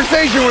adult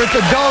conversation where it's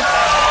adults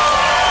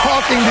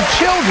talking to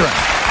children.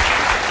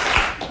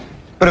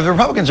 But if the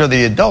Republicans are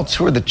the adults,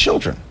 who are the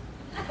children?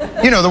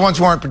 You know, the ones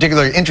who aren't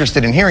particularly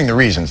interested in hearing the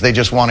reasons. They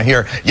just want to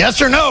hear,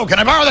 yes or no, can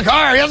I borrow the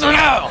car, yes or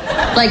no?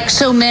 Like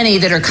so many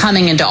that are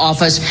coming into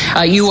office,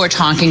 you are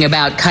talking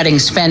about cutting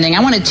spending.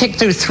 I want to tick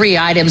through 3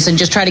 items and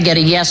just try to get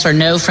a yes or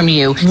no from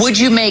you. Would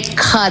you make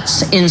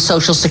cuts in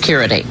Social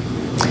Security?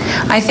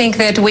 I think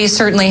that we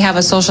certainly have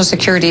a Social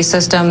Security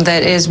system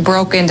that is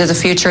broke into the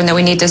future and that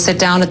we need to sit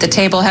down at the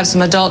table, have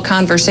some adult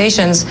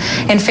conversations,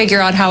 and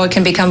figure out how it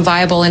can become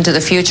viable into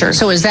the future.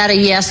 So is that a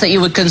yes, that you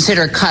would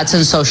consider cuts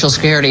in Social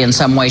Security in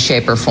some way,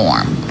 shape, or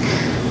form?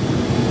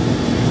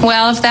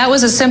 Well, if that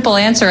was a simple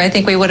answer, I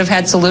think we would have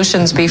had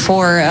solutions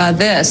before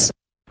this.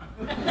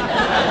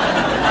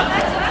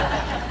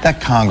 That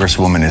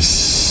congresswoman is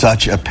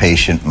such a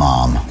patient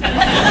mom.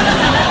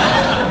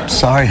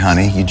 Sorry,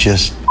 honey, you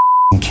just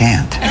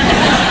can't.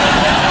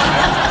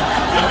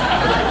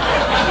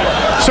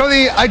 So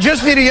the I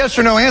just need a yes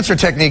or no answer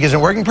technique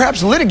isn't working.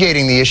 Perhaps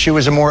litigating the issue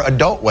is a more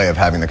adult way of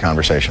having the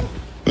conversation.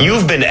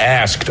 You've been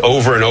asked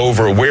over and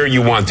over where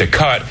you want to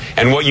cut,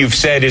 and what you've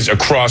said is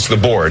across the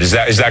board. Is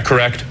that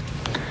correct?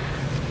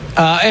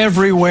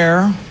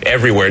 Everywhere.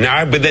 Everywhere.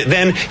 Now, but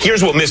then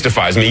here's what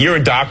mystifies me. You're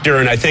a doctor,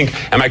 and I think,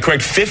 am I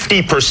correct,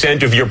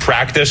 50% of your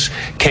practice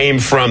came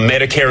from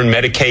Medicare and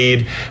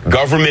Medicaid,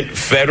 government,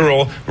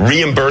 federal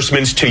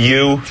reimbursements to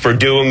you for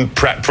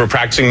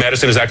practicing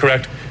medicine. Is that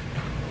correct?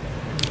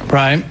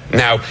 Right.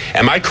 Now,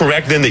 am I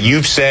correct then that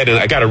you've said, and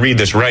I got to read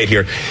this right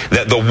here,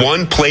 that the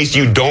one place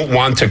you don't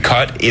want to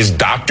cut is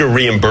doctor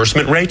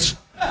reimbursement rates?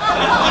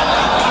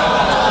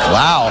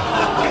 Wow.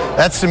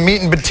 That's some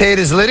meat and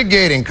potatoes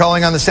litigating,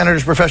 calling on the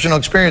senator's professional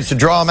experience to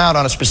draw him out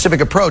on a specific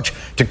approach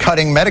to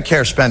cutting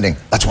Medicare spending.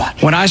 Let's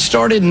watch. When I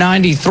started in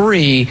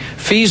 93,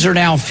 fees are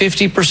now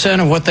 50%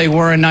 of what they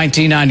were in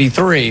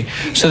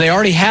 1993. So they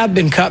already have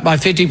been cut by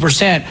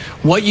 50%.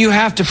 What you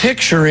have to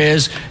picture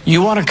is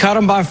you want to cut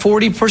them by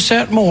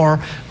 40% more.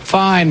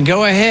 Fine,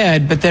 go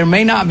ahead, but there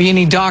may not be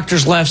any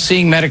doctors left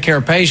seeing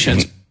Medicare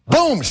patients.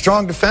 Boom!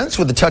 Strong defense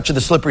with a touch of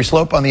the slippery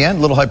slope on the end.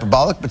 A little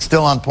hyperbolic, but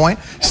still on point.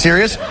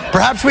 Serious.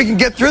 Perhaps we can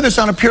get through this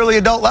on a purely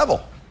adult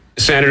level.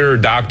 Senator,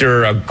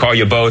 doctor, I'll call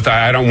you both.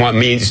 I don't want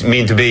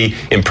mean to be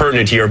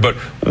impertinent here, but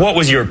what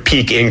was your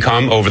peak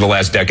income over the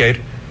last decade?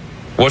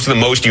 What's the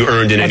most you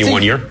earned in any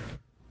 1 year?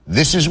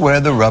 This is where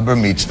the rubber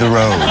meets the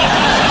road.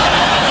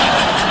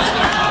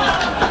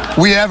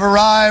 We have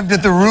arrived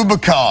at the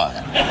Rubicon.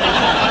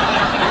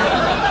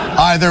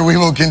 Either we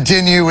will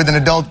continue with an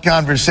adult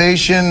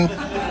conversation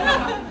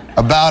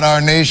about our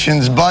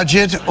nation's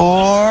budget,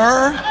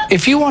 or...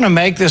 If you want to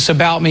make this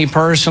about me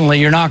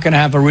personally, you're not going to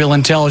have a real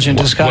intelligent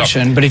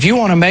discussion. But if you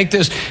want to make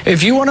this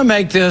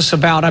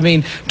about,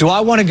 do I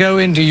want to go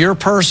into your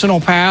personal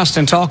past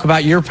and talk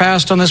about your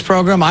past on this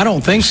program? I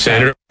don't think so.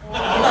 Senator.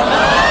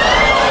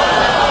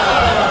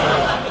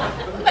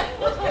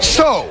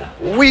 So,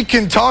 we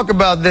can talk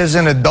about this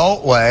in an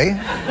adult way,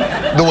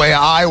 the way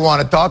I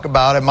want to talk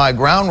about it, my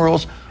ground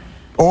rules,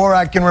 or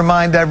I can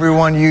remind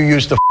everyone you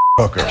used to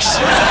hookers.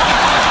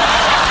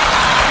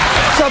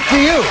 It's up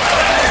to you.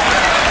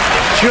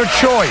 It's your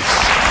choice.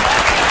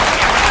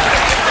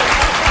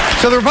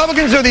 So the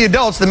Republicans are the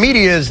adults, the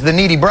media is the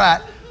needy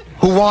brat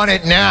who want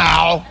it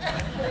now.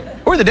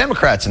 Who are the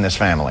Democrats in this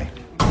family?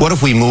 What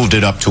if we moved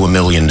it up to $1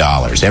 million?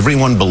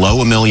 Everyone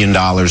below $1 million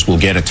will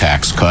get a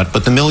tax cut,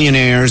 but the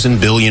millionaires and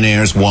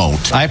billionaires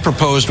won't. I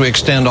propose we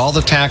extend all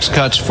the tax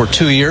cuts for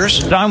 2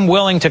 years. I'm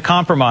willing to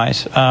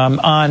compromise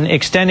on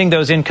extending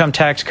those income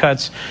tax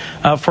cuts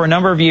for a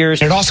number of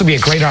years. It'd also be a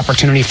great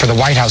opportunity for the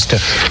White House to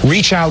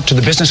reach out to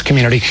the business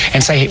community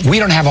and say, hey, we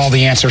don't have all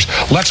the answers.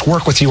 Let's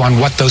work with you on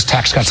what those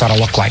tax cuts ought to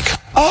look like.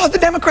 Oh, the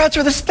Democrats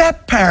are the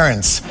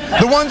step-parents.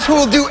 The ones who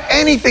will do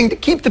anything to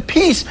keep the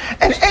peace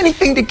and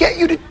anything to get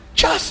you to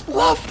just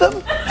love them.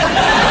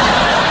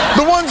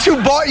 The ones who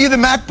bought you the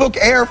MacBook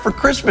Air for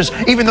Christmas,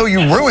 even though you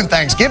ruined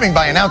Thanksgiving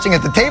by announcing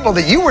at the table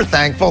that you were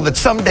thankful that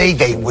someday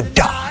they would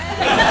die.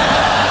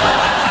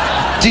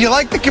 Do you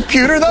like the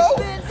computer, though?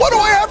 What do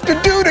I have to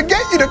do to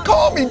get you to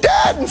call me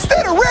Dad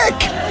instead of Rick?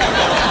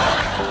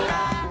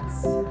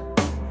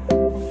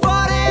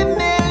 $40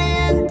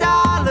 million.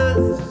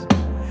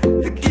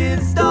 The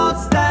kids don't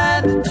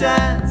stand a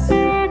chance.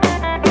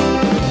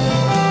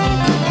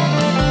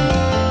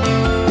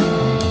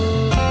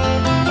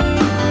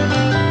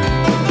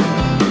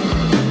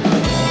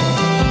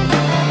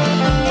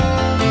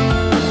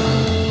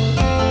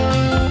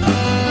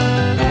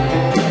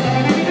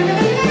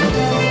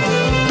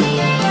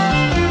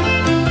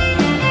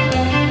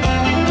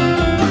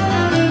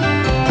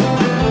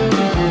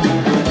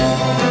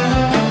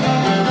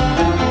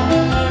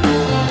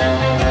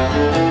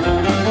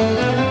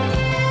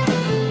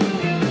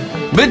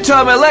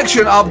 Midterm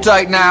election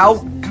update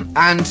now,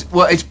 and,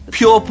 well, it's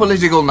pure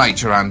political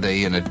nature,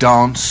 Andy, and a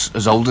dance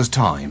as old as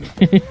time.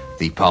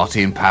 The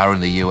party in power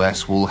in the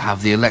US will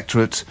have the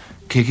electorate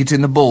kick it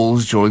in the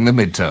balls during the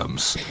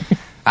midterms.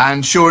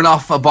 And sure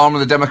enough, Obama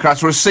and the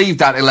Democrats received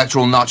that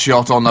electoral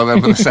nutshot on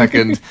November the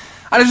 2nd,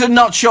 and it's a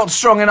nutshot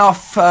strong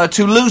enough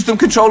to lose them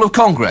control of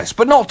Congress,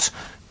 but not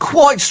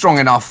quite strong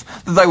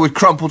enough that they would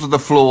crumple to the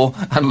floor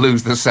and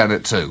lose the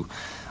Senate too.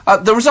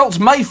 The results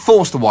may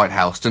force the White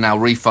House to now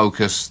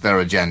refocus their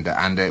agenda,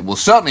 and it will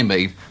certainly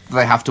mean that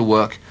they have to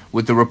work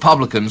with the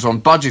Republicans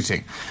on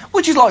budgeting,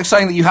 which is like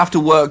saying that you have to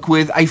work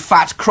with a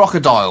fat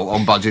crocodile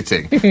on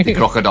budgeting. The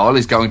crocodile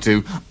is going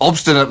to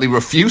obstinately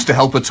refuse to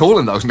help at all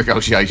in those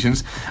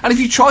negotiations, and if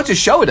you try to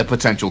show it a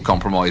potential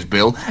compromise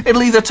bill,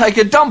 it'll either take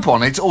a dump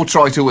on it or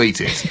try to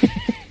eat it.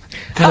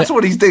 That's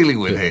what he's dealing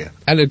with here.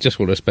 And he'd just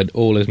want to spend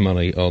all his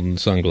money on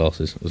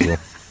sunglasses as well.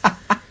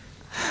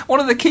 One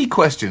of the key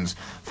questions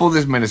for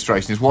this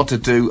administration is what to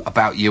do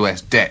about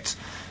US debt.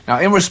 Now,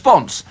 in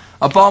response,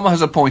 Obama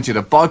has appointed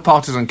a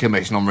bipartisan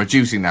commission on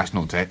reducing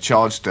national debt,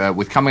 charged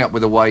with coming up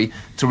with a way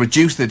to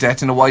reduce the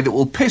debt in a way that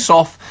will piss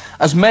off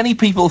as many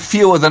people,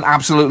 fewer than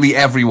absolutely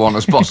everyone,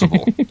 as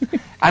possible.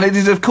 And it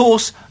is, of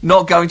course,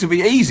 not going to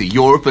be easy.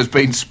 Europe has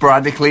been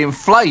sporadically in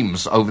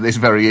flames over this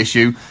very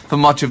issue for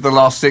much of the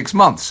last 6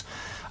 months.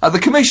 The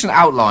commission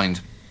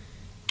outlined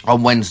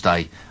on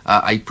Wednesday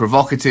a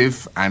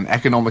provocative and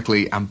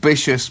economically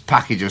ambitious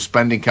package of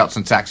spending cuts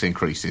and tax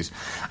increases,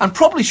 and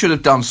probably should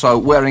have done so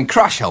wearing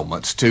crash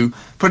helmets to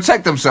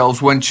protect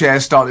themselves when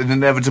chairs started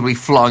inevitably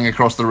flying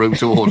across the room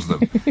towards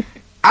them.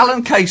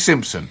 Alan K.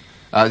 Simpson,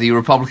 the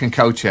Republican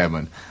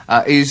co-chairman,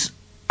 is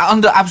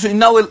under absolutely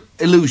no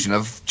illusion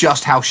of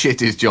just how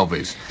shit his job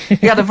is.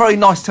 He had a very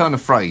nice turn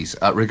of phrase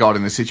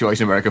regarding the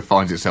situation America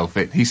finds itself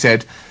in. He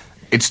said,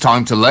 "It's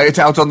time to lay it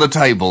out on the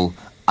table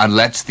and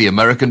let the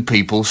American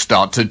people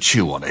start to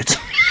chew on it."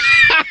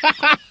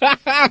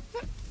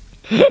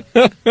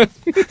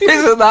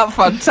 Isn't that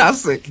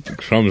fantastic?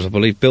 Crumbs, I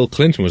believe Bill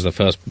Clinton was the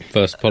first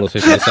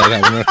politician to say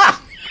that.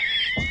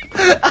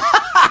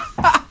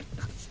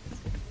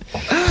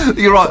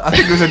 You're right, I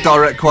think it was a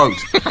direct quote.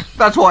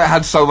 That's why it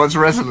had so much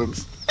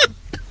resonance.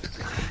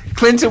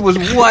 Clinton was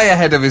way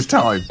ahead of his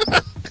time.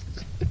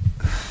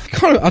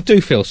 I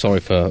do feel sorry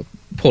for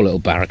poor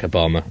little Barack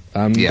Obama.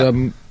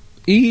 And,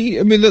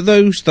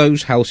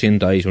 those halcyon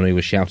days when he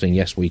was shouting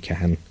 "Yes, we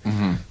can"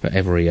 for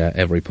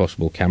every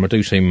possible camera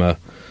do seem a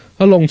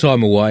long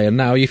time away. And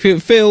now you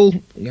feel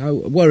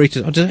worried.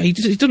 He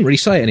doesn't really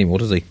say it anymore,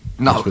 does he?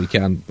 No. Yes, we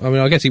can. I mean,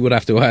 I guess he would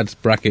have to add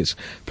brackets,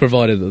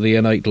 provided that the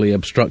innately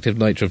obstructive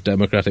nature of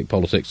democratic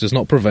politics does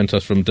not prevent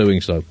us from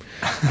doing so.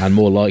 And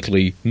more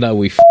likely, no,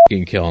 we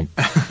f***ing can't.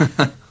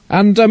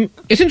 And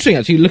it's interesting,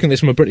 actually, looking at this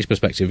from a British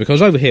perspective,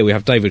 because over here we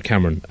have David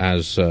Cameron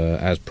as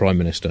Prime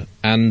Minister,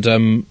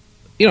 and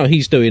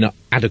he's doing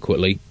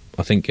adequately,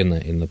 I think,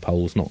 in the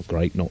polls. Not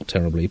great, not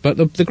terribly. But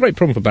the great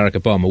problem for Barack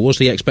Obama was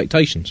the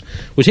expectations,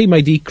 which he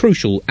made the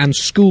crucial and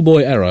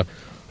schoolboy error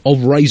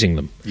of raising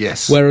them.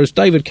 Yes. Whereas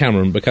David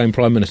Cameron became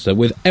Prime Minister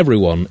with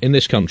everyone in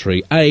this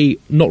country, A,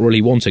 not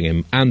really wanting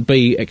him, and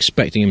B,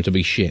 expecting him to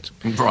be shit.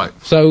 Right.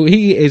 So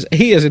he is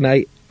in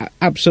a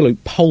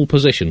absolute pole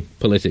position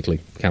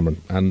politically,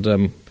 Cameron,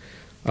 and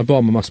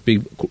Obama must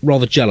be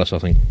rather jealous, I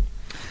think.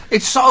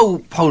 It's so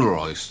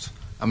polarised,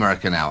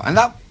 America now, and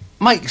that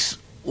makes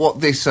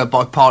what this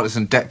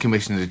bipartisan debt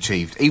commission has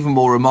achieved even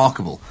more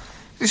remarkable.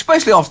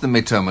 Especially after the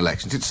midterm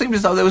elections, it seemed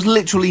as though there was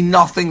literally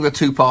nothing the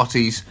two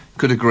parties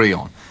could agree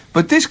on.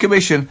 But this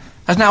commission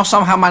has now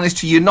somehow managed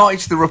to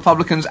unite the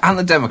Republicans and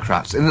the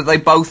Democrats in that they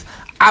both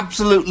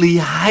absolutely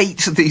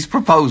hate these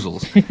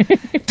proposals.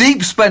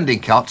 Deep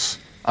spending cuts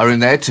are in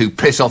there to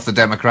piss off the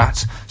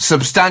Democrats,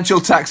 substantial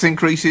tax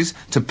increases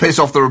to piss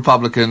off the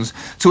Republicans,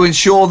 to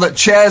ensure that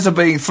chairs are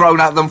being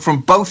thrown at them from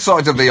both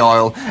sides of the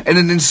aisle in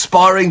an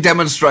inspiring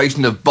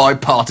demonstration of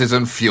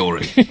bipartisan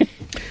fury.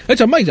 It's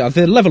amazing.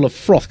 The level of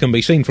froth can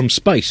be seen from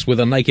space with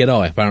a naked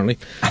eye, apparently.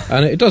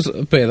 And it does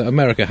appear that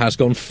America has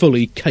gone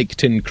fully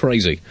cake-tin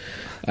crazy.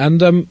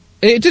 And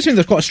it does seem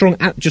there's quite a strong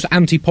just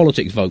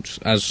anti-politics vote,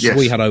 as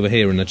we had over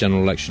here in the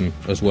general election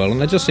as well. And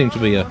there just seems to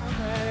be a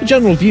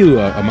general view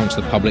amongst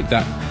the public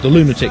that the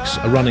lunatics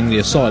are running the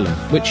asylum,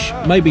 which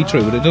may be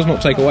true, but it does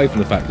not take away from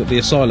the fact that the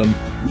asylum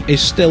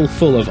is still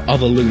full of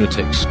other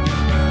lunatics.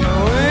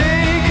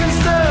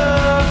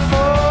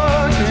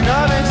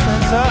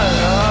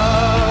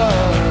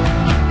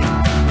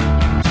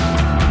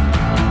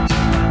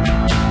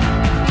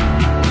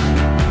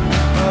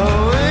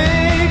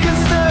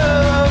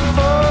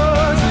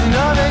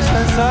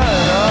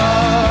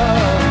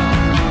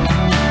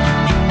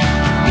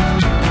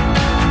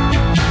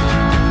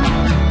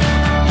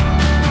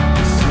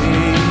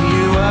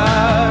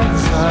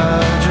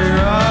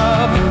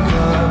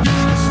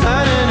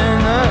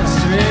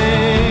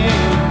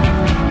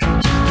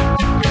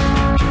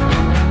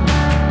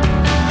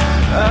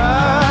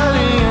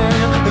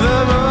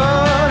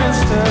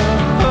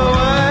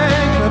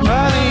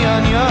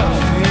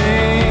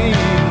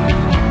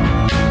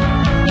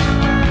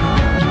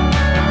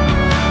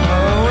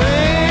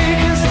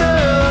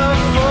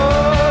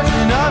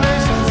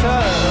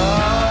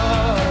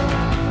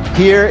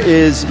 Here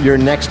is your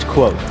next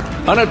quote.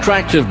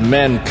 Unattractive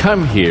men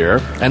come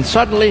here, and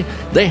suddenly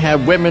they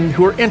have women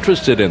who are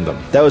interested in them.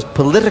 That was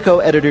Politico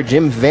editor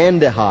Jim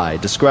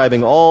Vandehei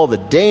describing all the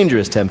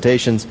dangerous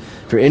temptations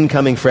for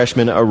incoming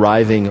freshmen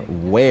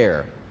arriving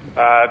where?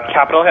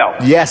 Capitol Hill.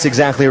 Yes,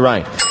 exactly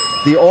right.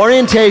 The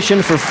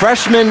orientation for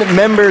freshman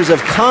members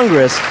of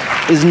Congress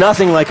is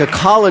nothing like a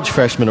college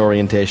freshman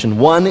orientation.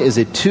 One is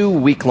a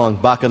 2-week-long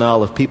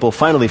bacchanal of people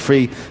finally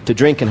free to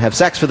drink and have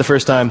sex for the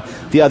first time.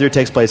 The other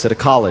takes place at a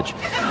college.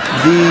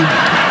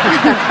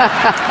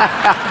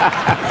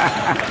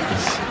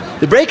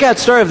 The breakout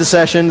star of the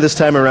session this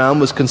time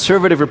around was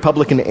conservative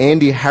Republican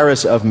Andy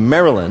Harris of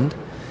Maryland.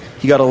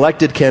 He got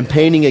elected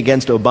campaigning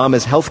against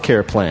Obama's health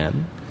care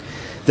plan.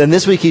 Then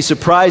this week he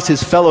surprised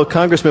his fellow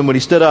congressman when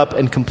he stood up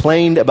and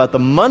complained about the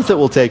month it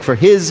will take for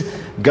his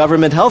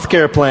government health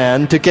care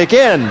plan to kick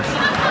in.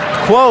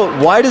 Quote,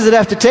 "Why does it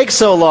have to take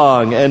so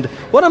long? And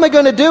what am I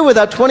going to do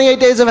without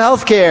 28 days of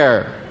health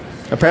care?"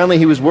 Apparently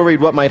he was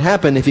worried what might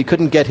happen if he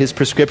couldn't get his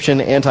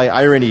prescription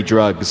anti-irony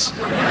drugs.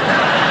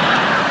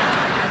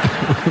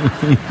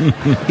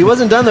 He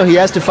wasn't done, though. He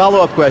asked a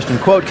follow-up question.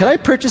 Quote, "Can I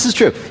purchase," this is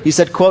true. He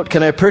said, quote,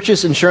 "Can I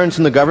purchase insurance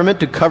from the government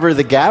to cover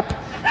the gap?"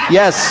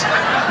 Yes.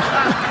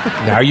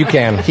 Now you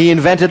can. He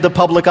invented the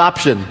public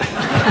option.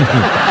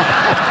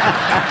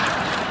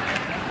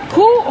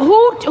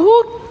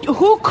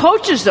 Who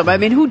coaches them? I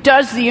mean, who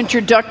does the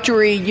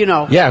introductory,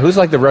 Yeah, who's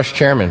like the Rush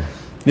chairman?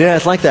 Yeah,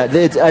 it's like that.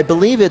 I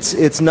believe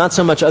it's not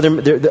so much other.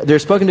 They're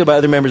spoken to by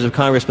other members of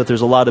Congress, but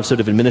there's a lot of sort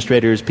of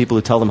administrators, people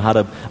who tell them how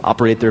to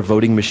operate their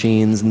voting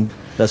machines and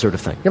that sort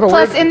of thing. Yeah,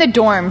 Plus, in the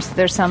dorms,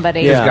 there's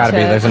somebody. There's got to be.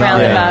 There's an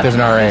RA. There's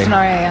an RA. There's an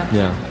RA, yeah.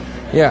 Yeah.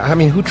 Yeah, I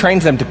mean, who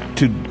trains them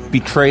to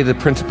betray the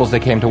principles they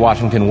came to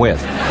Washington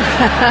with?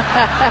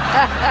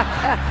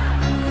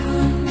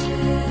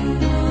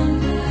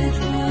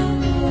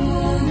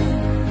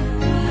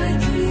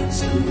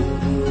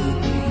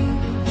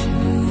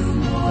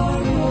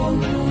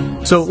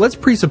 So let's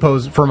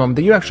presuppose for a moment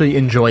that you actually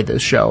enjoy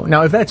this show.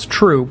 Now, if that's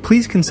true,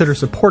 please consider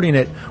supporting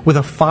it with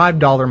a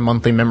 $5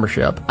 monthly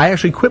membership. I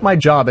actually quit my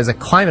job as a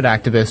climate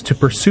activist to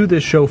pursue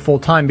this show full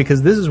time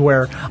because this is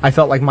where I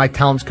felt like my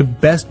talents could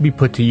best be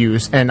put to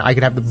use and I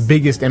could have the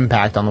biggest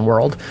impact on the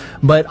world.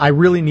 But I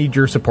really need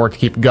your support to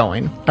keep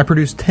going. I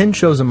produce 10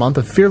 shows a month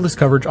of fearless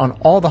coverage on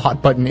all the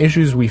hot button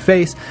issues we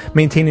face,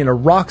 maintaining a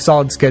rock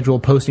solid schedule,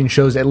 posting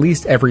shows at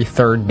least every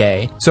third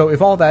day. So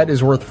if all that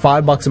is worth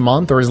 $5 a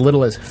month or as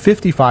little as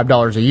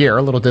 $55 a year,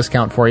 a little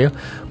discount for you,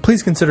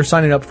 please consider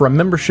signing up for a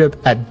membership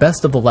at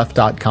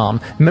bestoftheleft.com.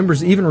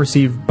 Members even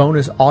receive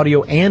bonus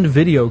audio and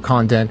video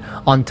content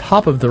on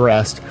top of the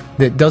rest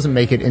that doesn't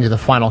make it into the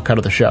final cut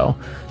of the show.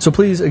 So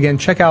please, again,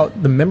 check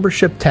out the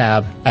membership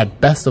tab at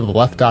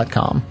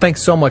bestoftheleft.com.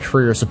 Thanks so much for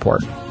your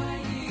support.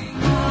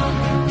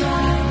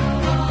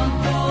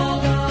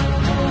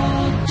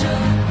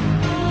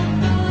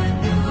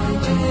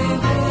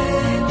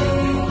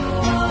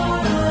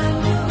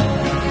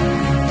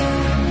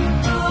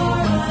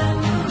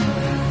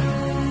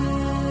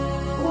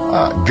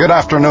 Good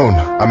afternoon,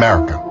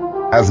 America.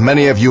 As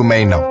many of you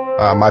may know,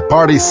 my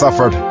party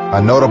suffered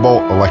a notable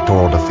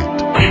electoral defeat.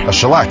 A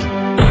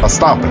shellacking, a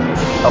stomping,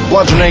 a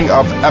bludgeoning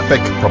of epic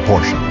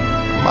proportion.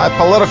 My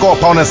political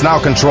opponents now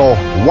control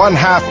one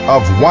half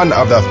of one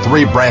of the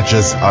three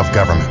branches of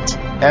government.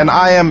 And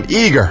I am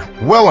eager,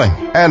 willing,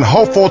 and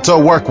hopeful to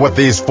work with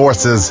these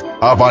forces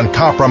of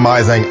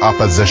uncompromising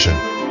opposition.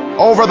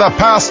 Over the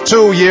past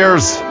 2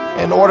 years,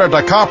 in order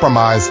to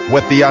compromise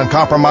with the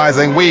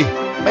uncompromising, we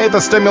made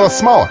the stimulus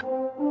smaller,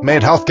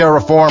 made healthcare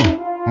reform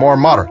more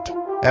moderate,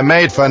 and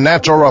made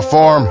financial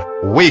reform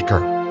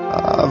weaker.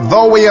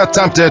 Though we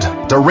attempted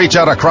to reach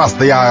out across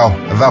the aisle,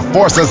 the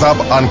forces of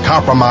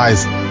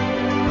uncompromise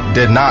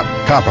did not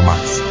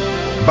compromise.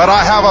 But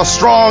I have a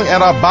strong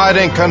and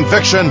abiding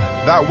conviction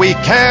that we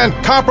can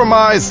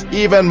compromise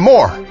even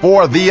more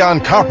for the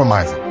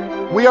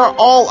uncompromising. We are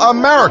all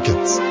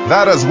Americans.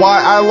 That is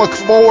why I look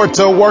forward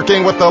to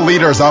working with the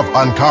leaders of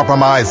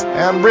uncompromise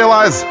and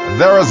realize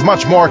there is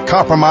much more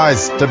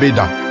compromise to be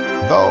done.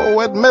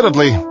 Though,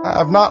 admittedly, I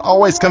have not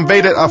always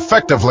conveyed it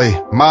effectively,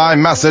 my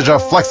message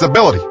of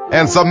flexibility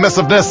and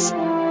submissiveness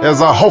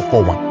is a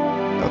hopeful one.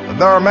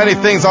 There are many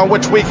things on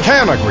which we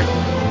can agree.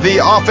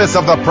 The office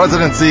of the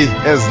presidency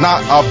is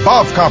not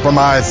above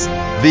compromise,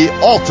 the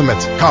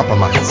ultimate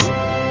compromise.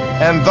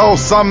 And though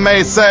some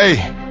may say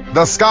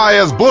the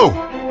sky is blue,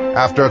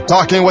 after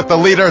talking with the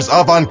leaders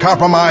of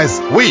uncompromise,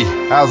 we,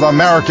 as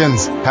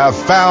Americans, have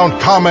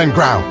found common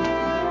ground.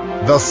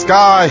 The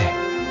sky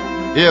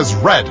is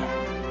red.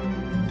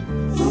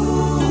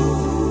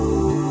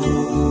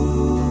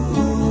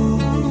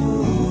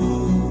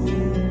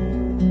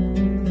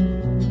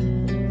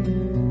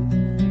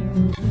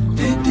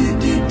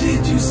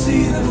 Did you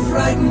see the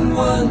frightened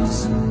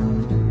ones?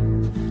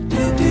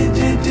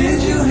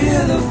 Did you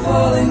hear the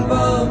falling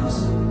bombs?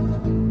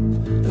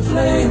 The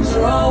flames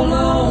are all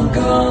long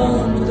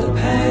gone, but the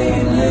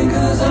pain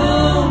lingers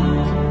on.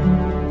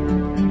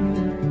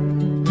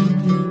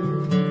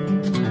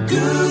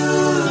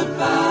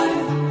 Goodbye,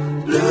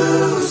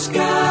 blue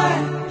sky.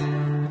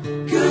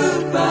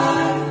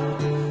 Goodbye,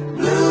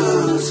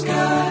 blue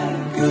sky.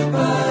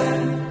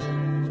 Goodbye.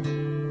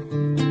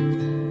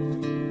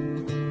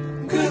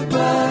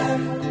 Goodbye.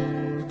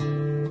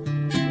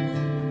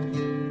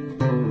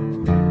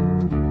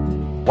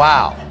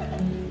 Wow.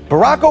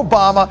 Barack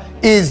Obama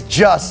is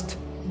just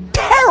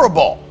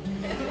horrible.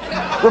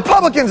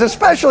 Republicans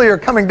especially are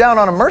coming down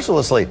on him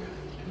mercilessly.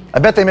 I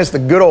bet they miss the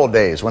good old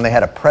days when they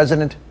had a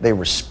president they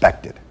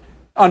respected.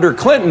 Under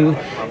Clinton,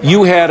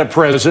 you had a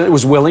president who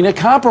was willing to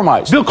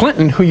compromise. Bill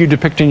Clinton, who you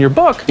depict in your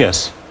book,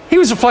 yes, he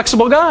was a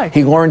flexible guy.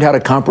 He learned how to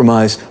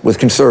compromise with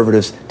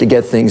conservatives to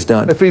get things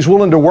done. If he's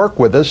willing to work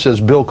with us, as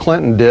Bill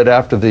Clinton did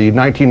after the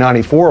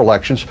 1994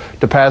 elections,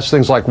 to pass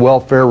things like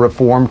welfare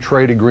reform,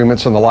 trade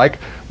agreements, and the like,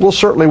 we'll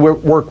certainly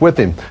work with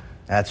him.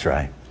 That's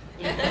right.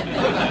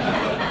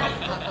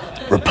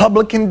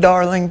 Republican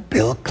darling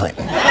Bill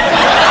Clinton.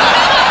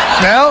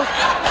 Now,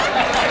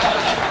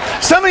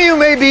 some of you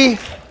may be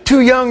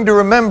too young to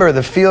remember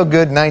the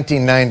feel-good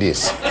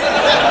 1990s,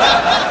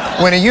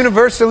 when a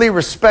universally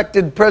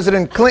respected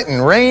President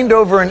Clinton reigned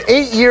over an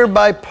 8-year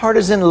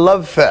bipartisan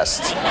love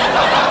fest.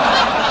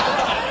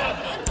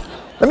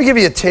 Let me give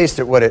you a taste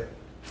at what it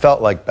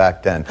felt like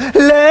back then.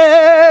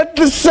 Let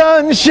the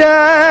sun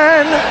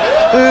shine,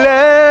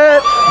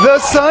 let the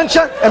sun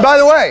shine. And by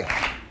the way,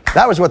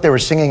 that was what they were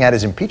singing at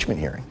his impeachment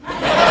hearing.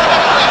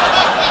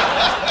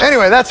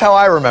 Anyway, that's how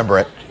I remember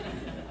it.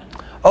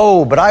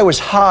 Oh, but I was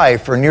high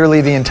for nearly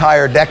the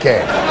entire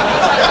decade.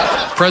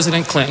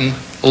 President Clinton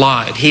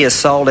lied. He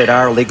assaulted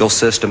our legal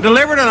system.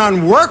 Delivered an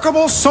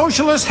unworkable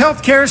socialist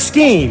health care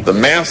scheme. The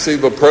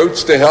massive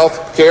approach to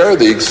health care,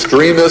 the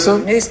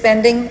extremism. New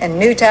spending and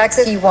new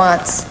taxes. He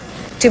wants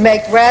to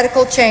make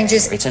radical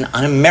changes. It's an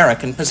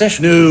un-American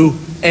position. New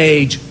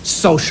age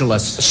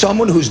socialist.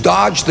 Someone who's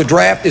dodged the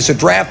draft is a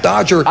draft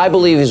dodger. I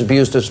believe he's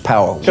abused his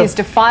power. He's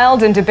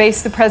defiled and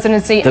debased the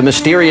presidency. The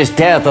mysterious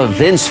death of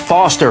Vince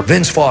Foster.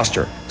 Vince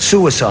Foster,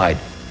 suicide.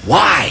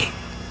 Why?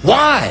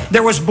 Why?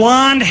 There was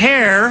blonde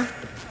hair,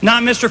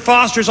 not Mr.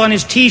 Foster's, on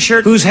his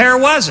T-shirt. Whose hair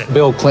was it?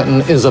 Bill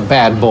Clinton is a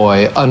bad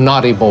boy, a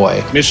naughty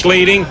boy.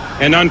 Misleading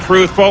and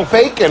untruthful.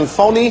 Fake and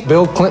phony.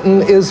 Bill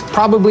Clinton is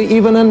probably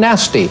even a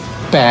nasty,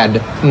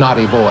 bad,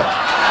 naughty boy.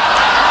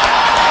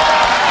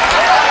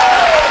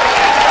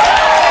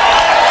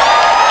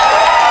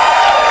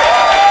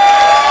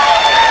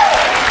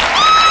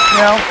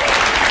 Now,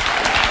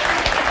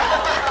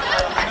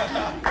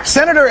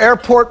 Senator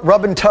Airport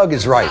Rub and Tug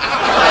is right.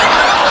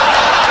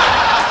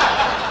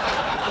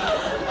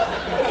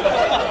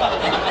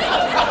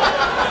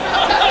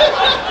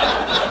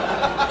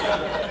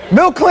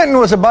 Bill Clinton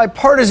was a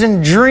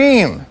bipartisan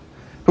dream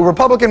who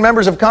Republican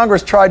members of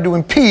Congress tried to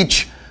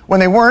impeach when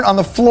they weren't on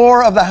the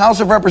floor of the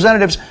House of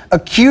Representatives,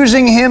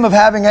 accusing him of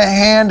having a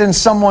hand in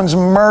someone's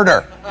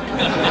murder.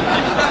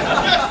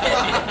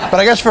 But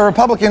I guess for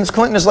Republicans,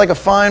 Clinton is like a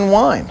fine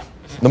wine.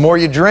 The more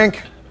you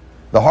drink,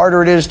 the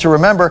harder it is to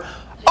remember,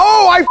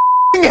 oh, I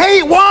f***ing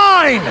hate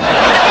wine!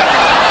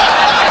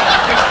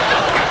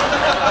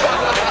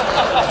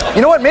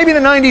 You know what? Maybe the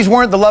 90s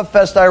weren't the love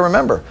fest I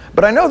remember,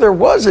 but I know there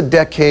was a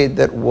decade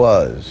that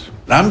was.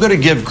 I'm going to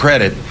give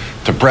credit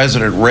to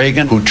President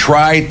Reagan, who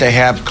tried to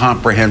have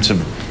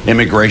comprehensive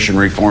immigration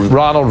reform.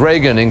 Ronald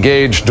Reagan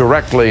engaged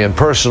directly and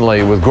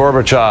personally with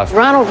Gorbachev.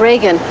 Ronald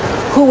Reagan,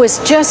 who was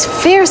just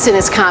fierce in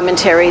his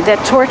commentary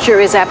that torture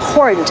is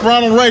abhorrent.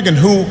 Ronald Reagan,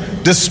 who,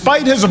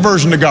 despite his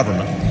aversion to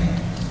government,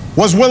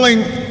 was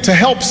willing to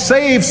help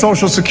save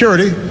Social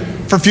Security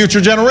for future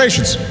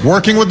generations,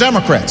 working with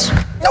Democrats.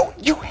 No,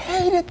 you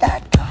hated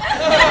that guy.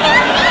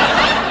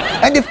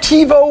 And if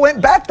TiVo went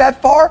back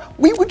that far,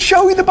 we would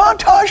show you the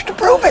montage to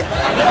prove it.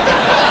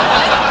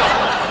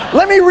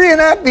 Let me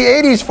reenact the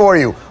 80s for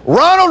you.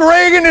 Ronald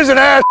Reagan is an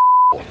ass.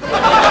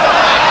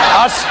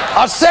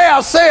 I'll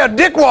say a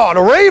dickwad,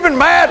 a raving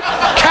mad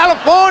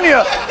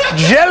California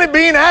jelly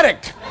bean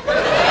addict.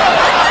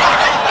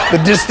 The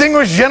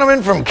distinguished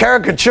gentleman from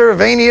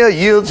Caricaturavania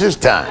yields his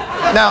time.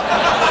 Now,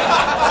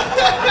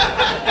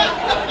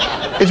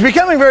 it's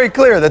becoming very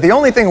clear that the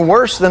only thing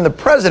worse than the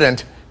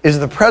president is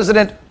the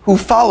president who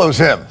follows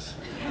him.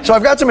 So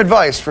I've got some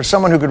advice for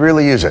someone who could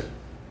really use it.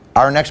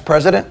 Our next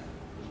president,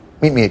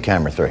 meet me at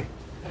camera 3.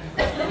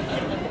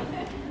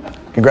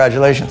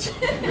 Congratulations.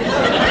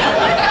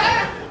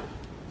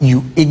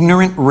 You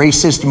ignorant,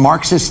 racist,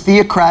 Marxist,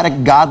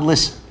 theocratic,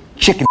 godless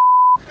chicken.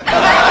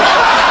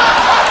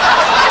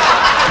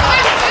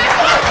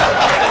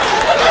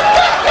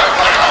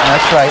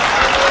 That's right.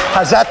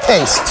 How's that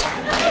taste?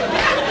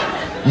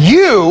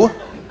 You,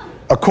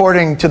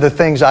 according to the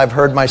things I've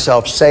heard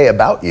myself say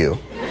about you,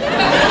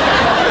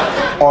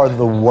 are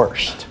the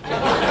worst.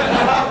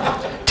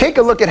 Take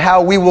a look at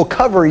how we will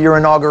cover your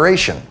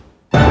inauguration.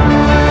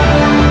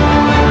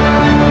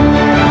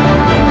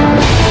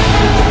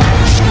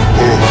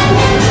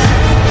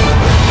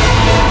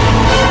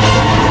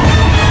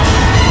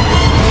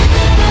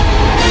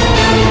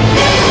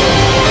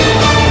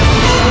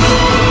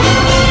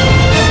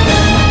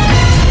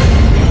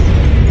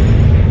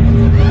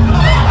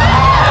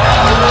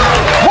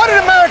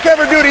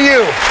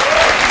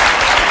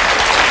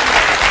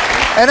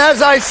 And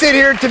as I sit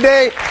here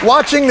today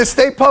watching the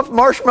Stay Puft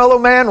Marshmallow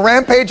Man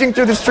rampaging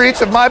through the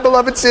streets of my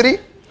beloved city,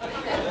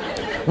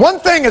 one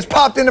thing has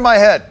popped into my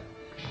head.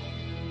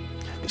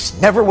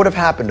 This never would have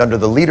happened under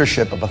the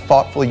leadership of a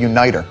thoughtful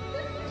uniter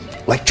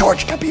like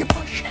George W.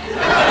 Bush.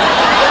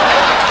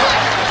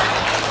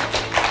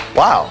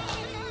 Wow,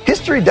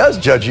 history does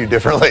judge you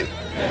differently.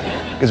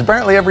 Because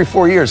apparently every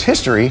 4 years,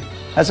 history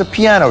has a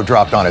piano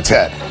dropped on its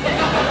head.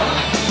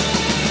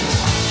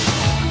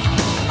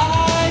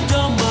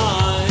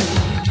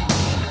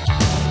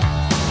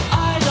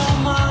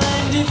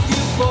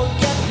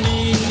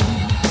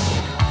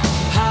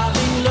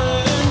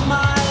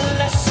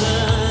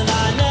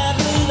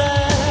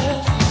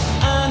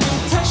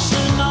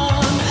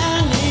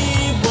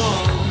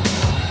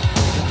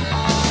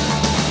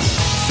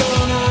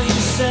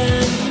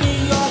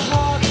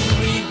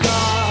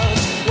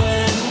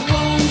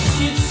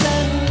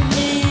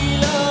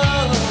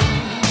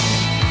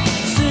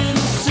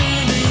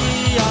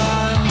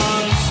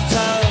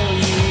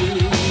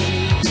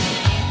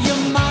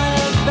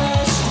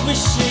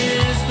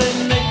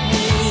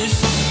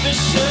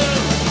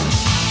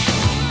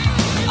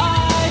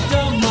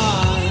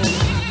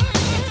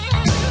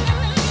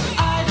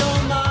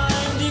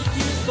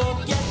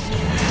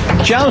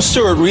 Jon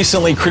Stewart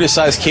recently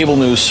criticized cable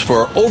news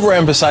for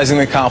overemphasizing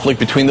the conflict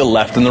between the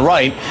left and the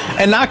right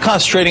and not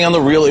concentrating on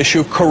the real issue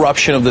of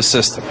corruption of the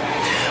system.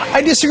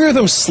 I disagree with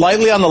him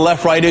slightly on the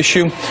left-right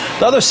issue.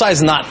 The other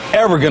side's not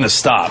ever going to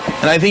stop,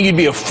 and I think you'd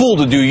be a fool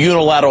to do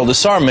unilateral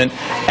disarmament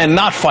and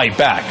not fight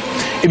back.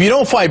 If you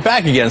don't fight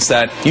back against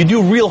that, you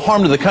do real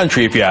harm to the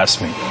country, if you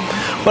ask me.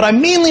 But I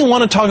mainly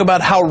want to talk about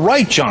how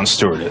right Jon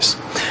Stewart is.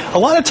 A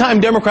lot of time,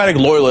 Democratic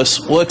loyalists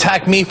will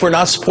attack me for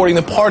not supporting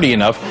the party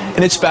enough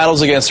in its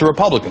battles against the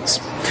Republicans.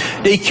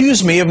 They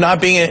accuse me of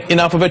not being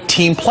enough of a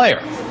team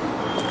player.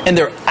 And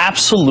they're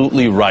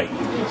absolutely right.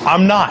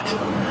 I'm not.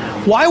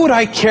 Why would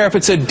I care if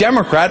it's a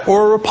Democrat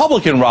or a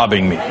Republican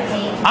robbing me?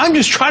 I'm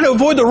just trying to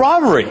avoid the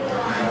robbery.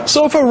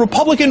 So if a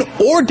Republican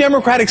or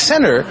Democratic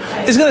senator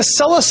is going to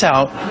sell us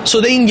out so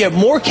they can get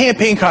more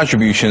campaign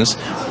contributions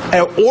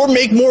or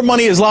make more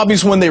money as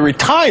lobbyists when they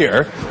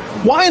retire,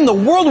 why in the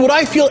world would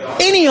I feel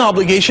any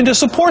obligation to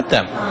support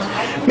them?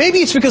 Maybe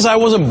it's because I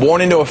wasn't born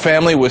into a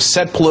family with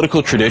set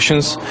political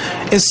traditions.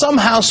 In some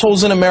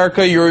households in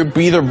America, you're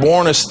either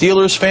born a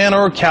Steelers fan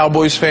or a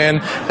Cowboys fan,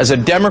 as a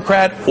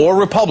Democrat or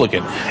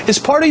Republican. It's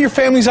part of your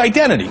family's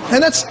identity,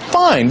 and that's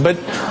fine, but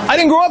I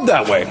didn't grow up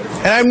that way,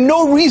 and I have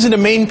no reason to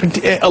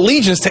maintain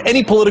allegiance to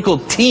any political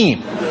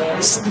team.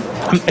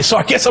 So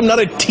I guess I'm not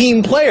a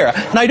team player,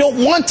 and I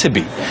don't want to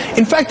be.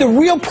 In fact, the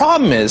real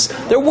problem is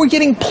that we're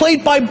getting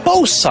played by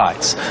both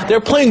sides.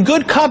 They're playing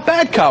good cop,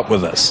 bad cop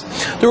with us.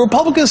 The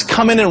Republicans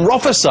come in and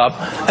rough us up,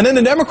 and then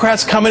the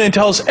Democrats come in and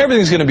tell us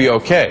everything's going to be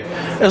okay,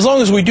 as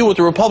long as we do what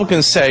the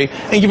Republicans say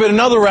and give it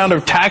another round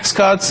of tax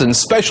cuts and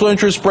special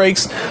interest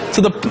breaks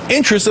to the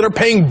interests that are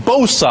paying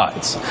both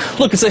sides.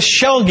 Look, it's a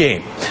shell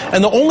game,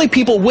 and the only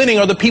people winning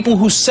are the people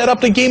who set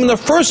up the game in the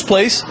first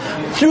place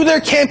through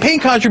their campaign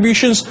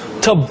contributions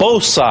to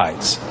both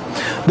sides.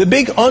 The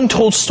big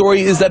untold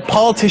story is that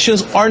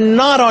politicians are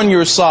not on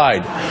your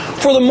side.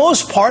 For the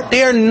most part,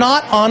 they are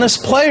not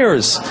honest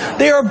players.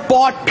 They are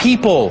bought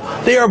people.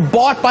 They are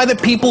bought by the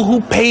people who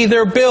pay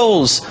their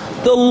bills,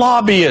 the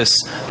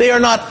lobbyists. They are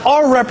not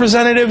our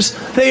representatives.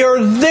 They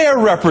are their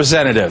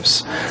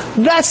representatives.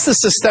 That's the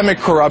systemic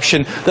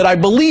corruption that I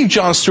believe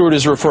Jon Stewart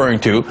is referring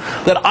to,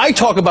 that I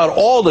talk about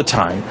all the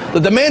time,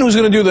 that the man who's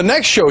going to do the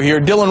next show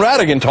here, Dylan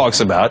Ratigan, talks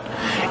about.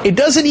 It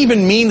doesn't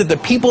even mean that the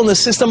people in the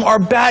system are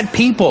bad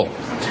people.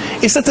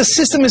 It's that the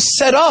system is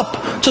set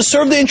up to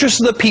serve the interests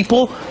of the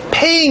people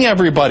paying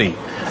everybody.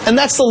 And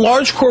that's the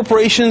large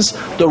corporations,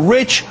 the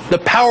rich, the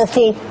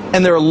powerful,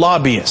 and their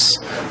lobbyists.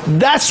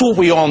 That's what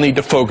we all need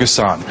to focus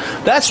on.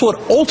 That's what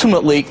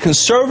ultimately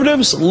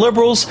conservatives,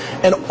 liberals,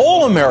 and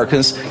all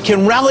Americans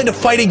can rally to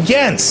fight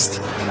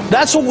against.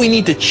 That's what we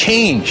need to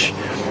change.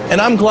 And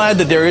I'm glad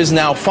that there is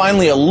now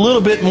finally a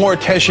little bit more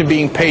attention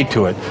being paid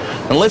to it.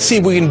 And let's see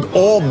if we can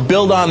all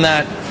build on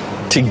that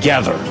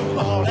together.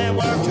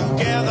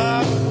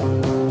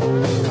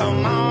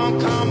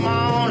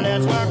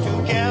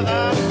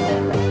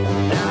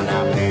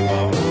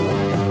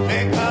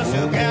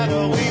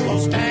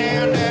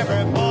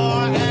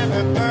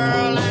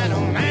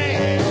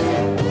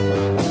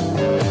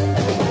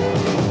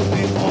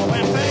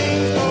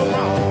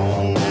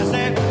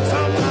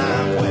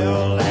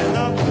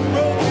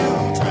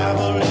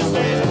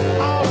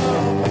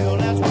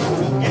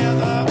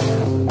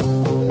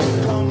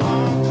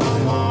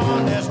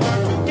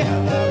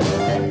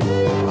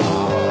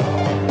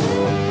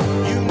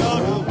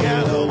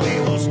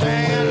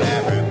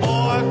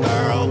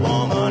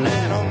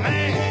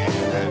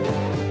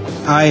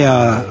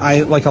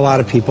 I, like a lot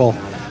of people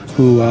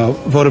who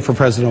voted for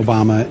President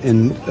Obama,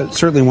 and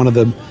certainly one of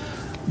the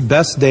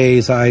best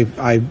days I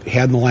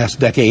had in the last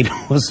decade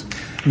was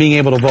being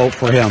able to vote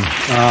for him.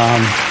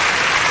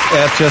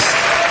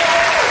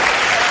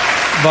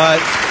 But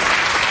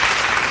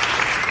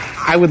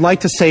I would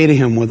like to say to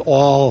him, with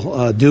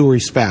all due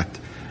respect,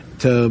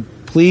 to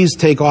please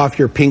take off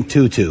your pink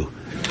tutu,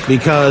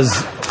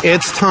 because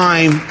it's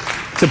time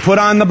to put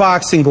on the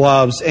boxing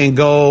gloves and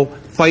go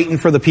fighting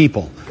for the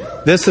people.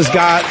 This has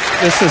got to.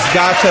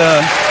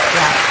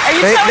 Are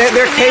you telling him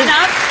to man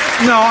up?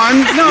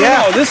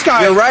 No. This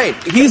guy. You're right.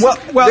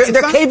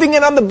 They're caving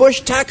in on the Bush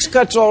tax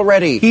cuts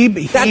already.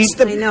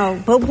 I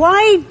know, but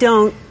why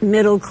don't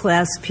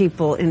middle-class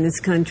people in this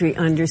country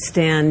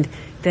understand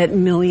that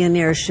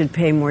millionaires should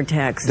pay more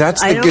taxes?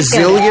 That's the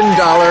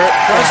gazillion-dollar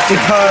question.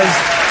 Because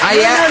I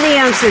know the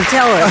answer.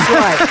 Tell us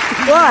why.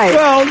 Why?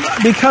 Well,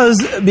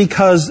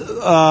 because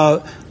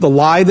the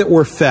lie that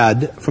we're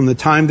fed from the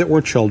time that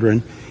we're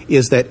children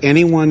is that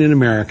anyone in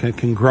America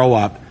can grow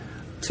up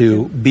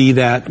to be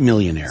that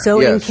millionaire.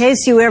 So in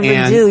case you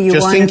ever do, you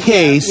just want in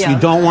case you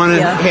don't want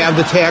to have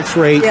the tax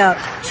rate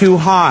too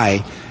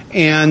high.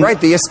 And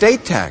the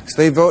estate tax.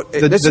 They vote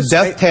the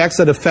death tax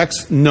that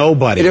affects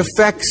nobody. It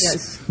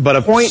affects but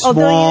a point small.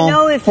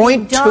 Although if you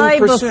 0.2%. die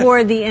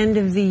before the end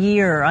of the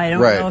year, I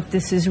don't know if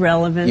this is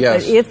relevant,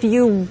 but if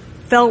you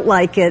felt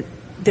like it,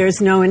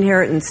 there's no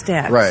inheritance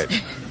tax. Right.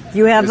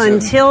 You have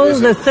until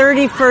the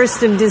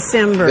 31st of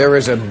December. There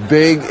is a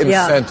big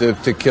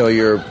incentive to kill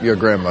your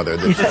grandmother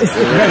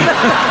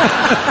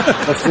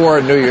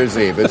before New Year's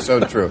Eve. It's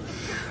so true.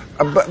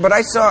 But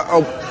I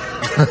saw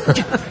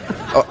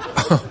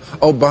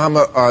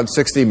Obama on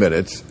 60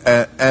 Minutes,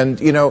 and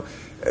you know,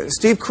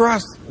 Steve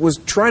Cross was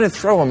trying to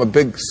throw him a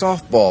big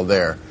softball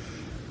there,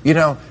 you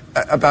know,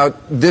 about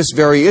this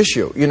very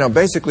issue. You know,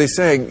 basically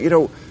saying, you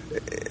know,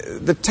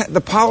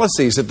 the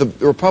policies that the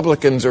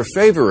Republicans are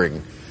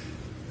favoring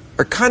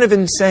are kind of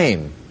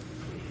insane.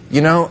 You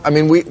know, I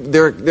mean,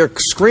 they're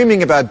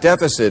screaming about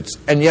deficits,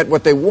 and yet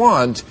what they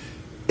want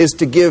is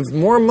to give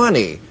more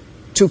money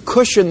to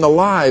cushion the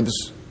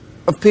lives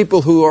of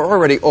people who are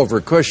already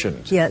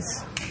over-cushioned. Yes.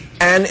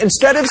 And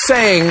instead of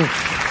saying,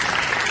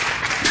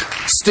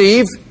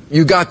 Steve,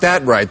 you got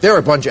that right, they're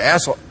a bunch of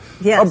assholes,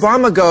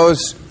 Obama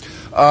goes,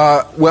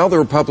 well, the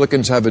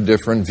Republicans have a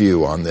different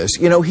view on this.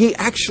 You know, he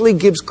actually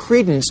gives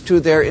credence to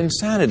their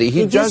insanity.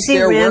 He Did you does see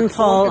their Rand work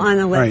Paul on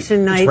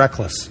election night? It's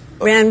reckless.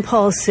 Rand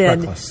Paul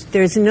said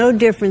there's no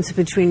difference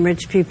between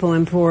rich people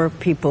and poor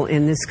people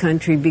in this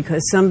country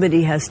because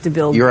somebody has to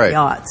build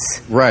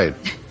yachts. Right.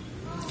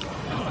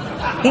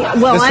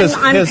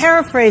 I'm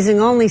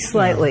paraphrasing only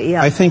slightly.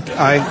 Yeah. I think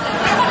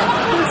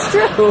it's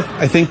true.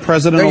 I think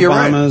President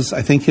Obama's.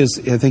 I think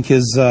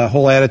his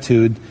whole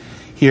attitude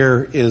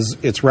here is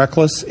it's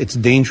reckless. It's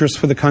dangerous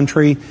for the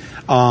country.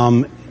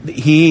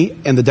 He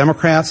and the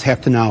Democrats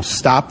have to now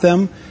stop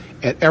them.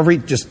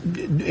 Just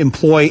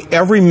employ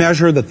every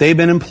measure that they've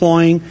been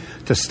employing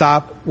to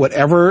stop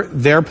whatever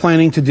they're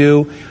planning to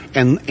do,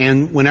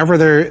 and whenever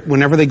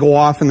they go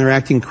off and they're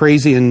acting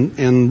crazy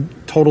and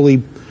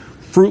totally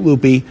Fruit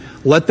Loopy,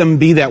 let them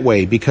be that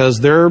way, because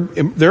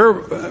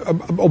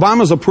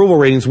Obama's approval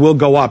ratings will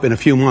go up in a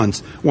few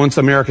months once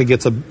America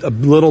gets a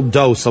little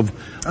dose of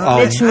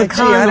Mitch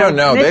McConnell. I don't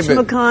know. Mitch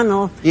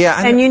McConnell.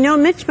 Yeah, and you know,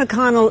 Mitch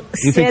McConnell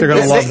you think they're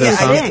going to love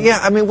this? Yeah,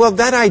 I mean, well,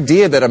 that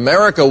idea that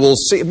America will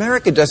see,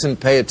 America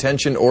doesn't pay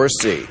attention or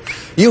see.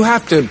 You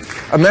have to.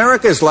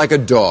 America is like a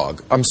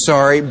dog. I'm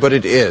sorry, but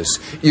it is.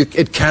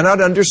 It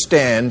cannot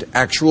understand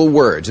actual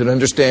words. It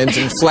understands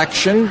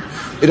inflection.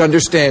 It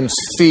understans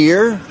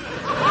fear.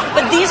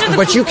 But these are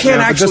the you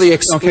can't actually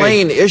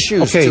explain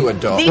issues to a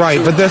dog.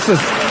 Right, but this is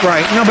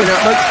right. No, but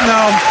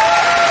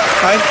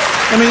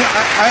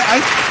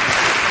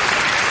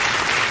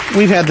no.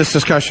 We've had this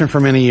discussion for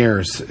many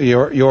years.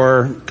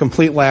 Your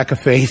complete lack of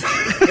faith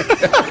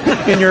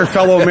in your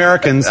fellow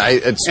Americans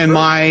and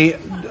my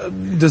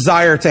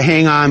desire to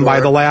hang on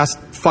by the last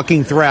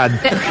fucking thread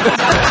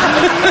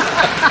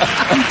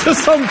to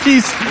some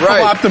piece of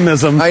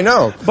optimism. I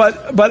know.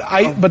 But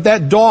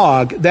that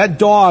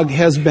dog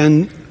has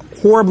been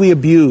horribly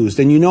abused,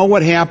 and you know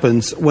what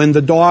happens when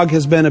the dog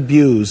has been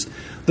abused.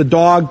 The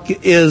dog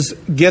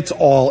gets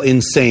all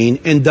insane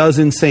and does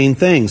insane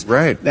things.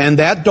 Right. And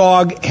that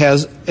dog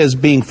is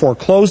being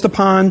foreclosed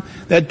upon.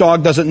 That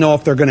dog doesn't know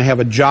if they're going to have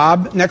a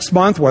job next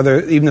month,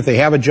 even if they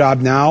have a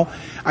job now.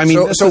 I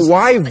mean, so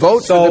why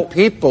vote for the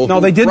people?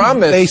 No, they didn't.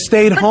 They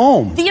stayed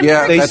home.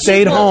 They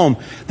stayed home.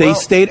 They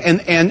stayed,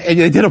 and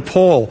they did a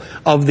poll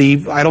of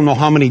I don't know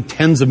how many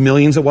tens of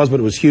millions it was, but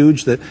it was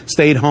huge, that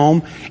stayed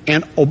home.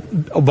 And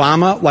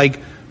Obama,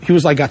 he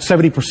was got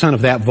 70%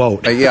 of that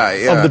vote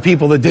of the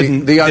people that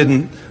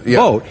didn't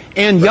vote.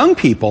 And young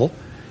people,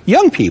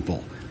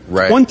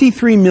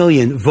 23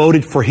 million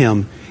voted for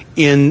him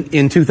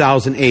in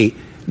 2008.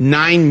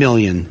 9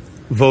 million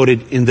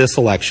voted in this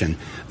election.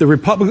 The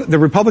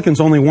Republicans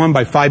only won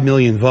by 5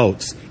 million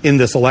votes in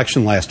this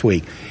election last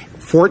week.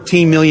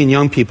 14 million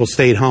young people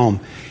stayed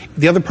home.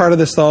 The other part of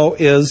this, though,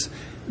 is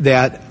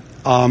that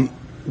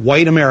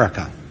white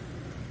America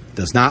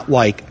does not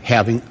like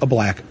having a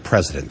black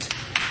president.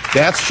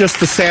 That's just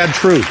the sad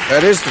truth.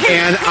 That is the truth.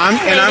 And I'm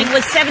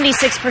was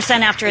 76%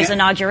 after his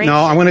inauguration.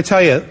 No, I'm going to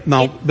tell you.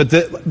 No, but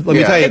let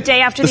me tell you. The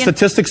day after the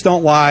statistics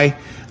don't lie.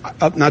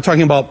 I'm not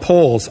talking about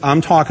polls.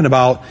 I'm talking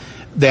about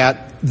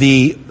that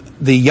the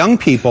young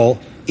people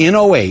in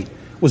 2008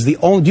 was the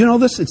only. Do you know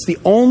this? It's the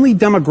only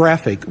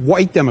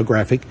white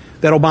demographic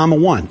that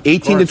Obama won.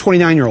 18 to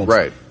 29-year-olds.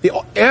 Right.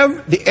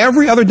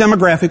 Every other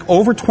demographic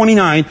over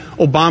 29,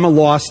 Obama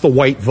lost the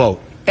white vote.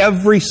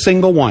 Every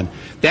single one.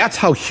 That's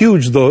how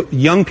huge the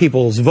young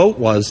people's vote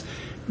was,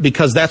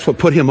 because that's what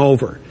put him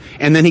over.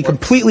 And then he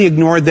completely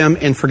ignored them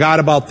and forgot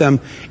about them,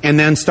 and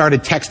then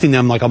started texting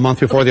them like a month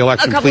before the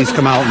election, please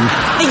come out. And,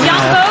 the young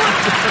vote,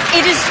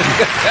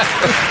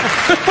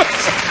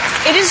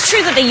 it is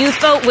true that the youth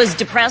vote was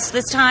depressed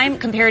this time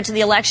compared to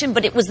the election,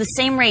 but it was the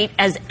same rate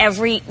as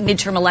every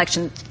midterm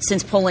election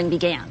since polling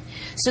began.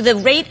 So the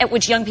rate at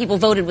which young people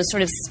voted was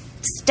sort of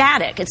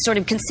static. It's sort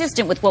of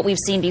consistent with what we've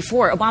seen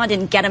before. Obama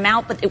didn't get them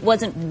out, but it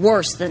wasn't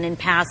worse than in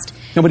past.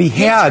 No, but he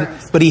had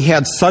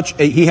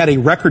a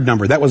record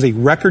number. That was a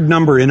record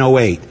number in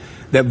 2008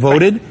 that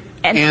voted,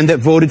 right. and that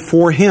voted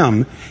for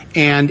him.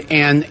 And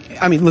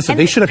I mean, listen,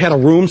 they should have had a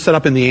room set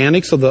up in the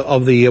annex of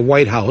the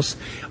White House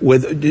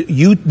with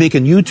you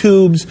making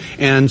YouTubes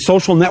and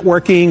social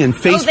networking and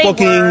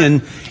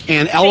Facebooking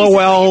and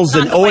LOLs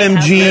and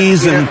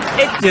OMGs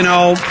and you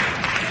know.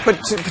 But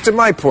to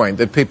my point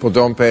that people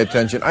don't pay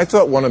attention, I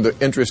thought one of the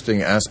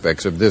interesting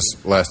aspects of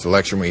this last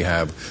election we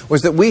have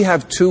was that we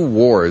have two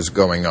wars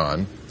going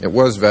on. It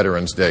was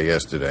Veterans Day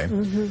yesterday.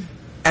 Mm-hmm.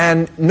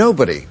 And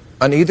nobody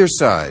on either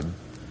side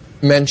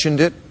mentioned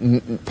it.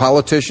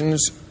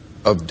 Politicians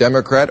of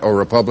Democrat or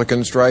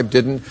Republican stripe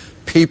didn't.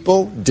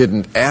 People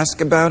didn't ask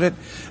about it.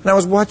 And I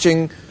was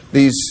watching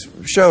these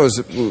shows.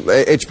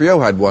 HBO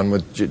had one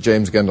with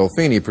James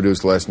Gandolfini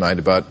produced last night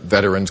about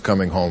veterans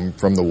coming home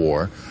from the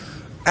war.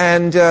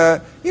 And,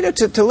 you know,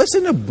 to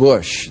listen to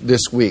Bush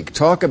this week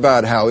talk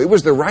about how it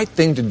was the right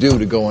thing to do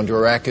to go into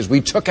Iraq because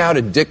we took out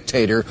a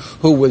dictator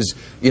who was,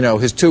 you know,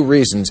 his two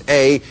reasons.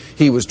 A,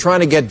 he was trying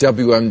to get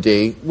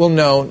WMD. Well,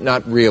 no,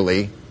 not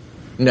really.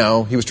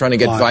 No, he was trying to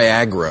get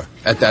Viagra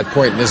at that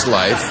point in his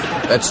life.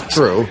 That's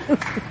true.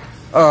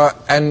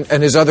 And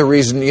his other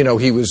reason, you know,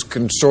 he was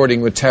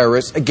consorting with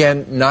terrorists.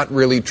 Again, not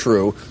really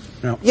true.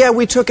 No. Yeah,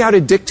 we took out a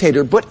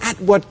dictator, but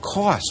at what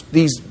cost?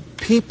 These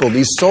people,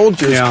 these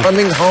soldiers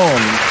coming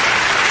home.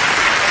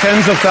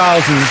 Tens of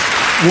thousands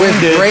with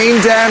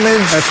brain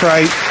damage. That's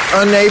right.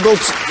 Unable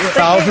to.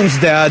 Thousands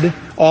dead,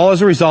 all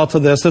as a result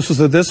of this.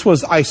 This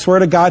was, I swear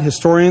to God,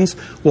 historians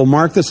will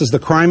mark this as the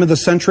crime of the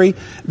century.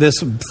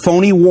 This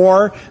phony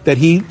war that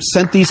he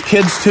sent these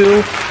kids to.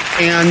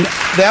 And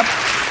that,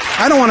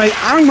 I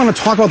don't want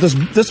to talk about this.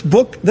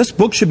 This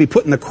book should be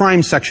put in the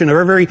crime section of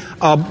every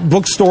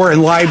bookstore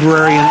and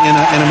library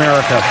in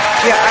America.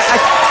 Yeah,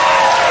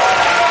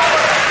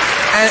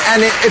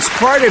 And it's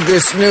part of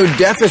this new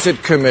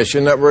deficit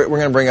commission that we're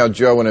going to bring out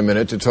Joe in a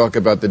minute to talk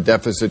about the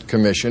deficit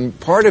commission.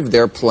 Part of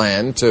their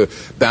plan to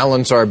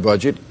balance our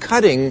budget,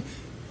 cutting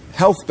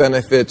health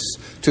benefits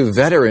to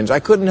veterans. I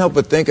couldn't help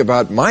but think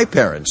about my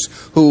parents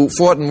who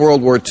fought in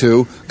World War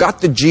II, got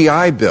the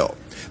GI Bill.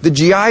 The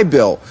GI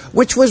Bill,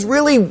 which was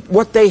really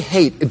what they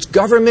hate. It's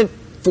government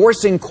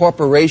forcing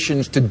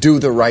corporations to do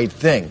the right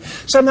thing.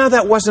 Somehow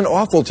that wasn't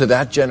awful to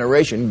that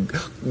generation.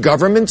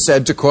 Government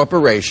said to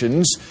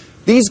corporations,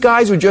 these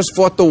guys who just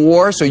fought the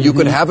war so you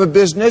could have a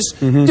business,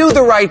 do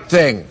the right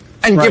thing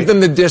and give them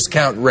the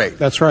discount rate.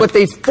 That's right. But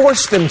they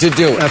forced them to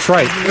do it. That's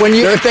right.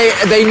 If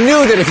they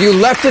knew that if you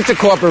left it to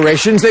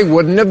corporations, they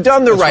wouldn't have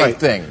done the right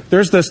thing.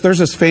 There's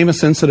this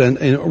famous incident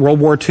in World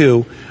War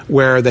II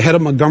where the head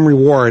of Montgomery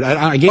Ward.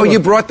 You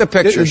brought the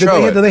picture.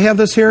 Do they have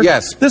this here?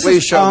 Yes.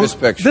 Please show this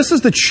picture. This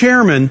is the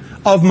chairman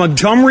of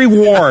Montgomery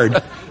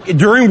Ward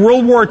during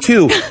World War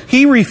II.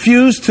 He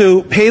refused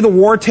to pay the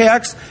war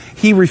tax.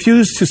 He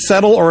refused to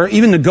settle or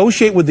even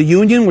negotiate with the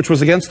Union, which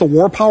was against the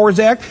War Powers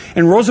Act.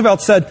 And Roosevelt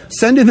said,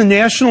 send in the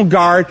National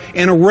Guard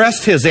and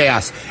arrest his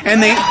ass.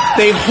 And they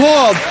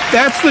hauled.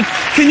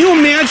 Can you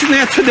imagine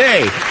that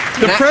today?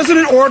 The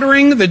president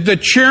ordering the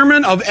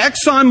chairman of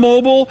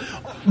ExxonMobil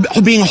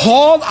being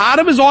hauled out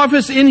of his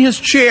office in his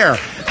chair.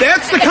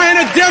 That's the kind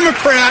of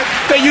Democrat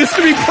that used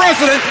to be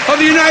president of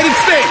the United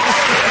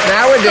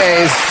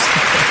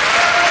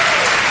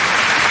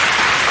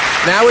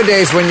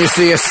Nowadays, when you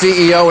see a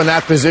CEO in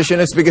that position,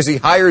 it's because he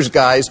hires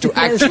guys to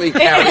actually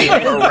carry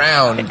him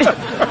around.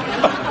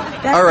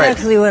 That's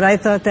actually what I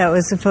thought that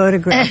was a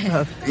photograph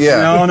of.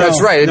 Yeah,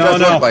 that's right. It does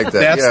look like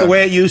that. That's the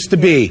way it used to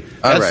be.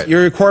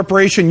 You're a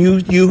corporation.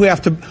 You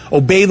have to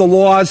obey the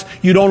laws.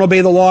 You don't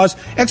obey the laws.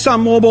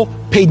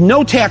 ExxonMobil paid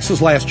no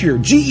taxes last year.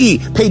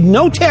 GE paid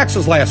no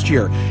taxes last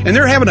year. And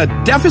they're having a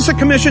deficit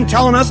commission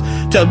telling us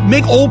to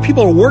make old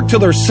people work till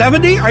they're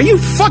 70? Are you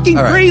fucking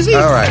crazy?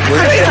 All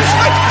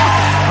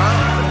right.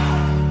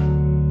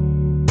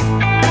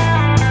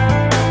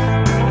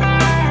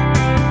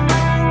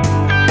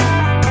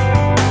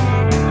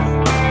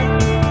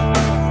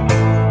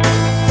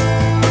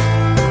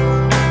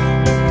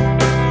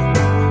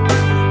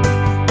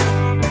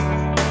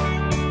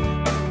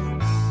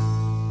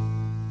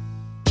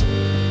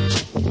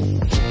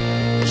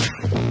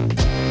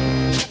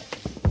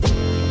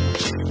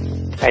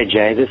 Hey,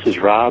 Jay, this is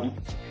Rob.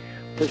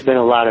 There's been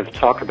a lot of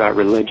talk about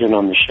religion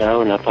on the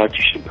show, and I thought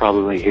you should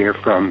probably hear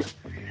from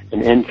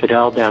an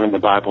infidel down in the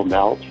Bible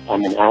Belt.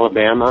 I'm in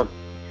Alabama,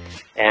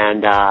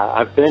 and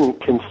I've been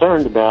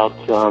concerned about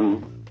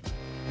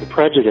the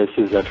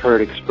prejudices I've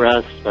heard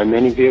expressed by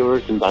many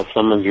viewers and by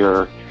some of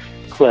your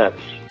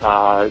clips.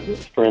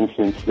 For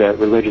instance, that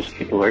religious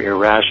people are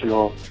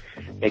irrational.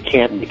 They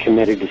can't be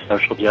committed to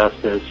social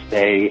justice.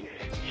 They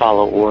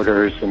follow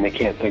orders, and they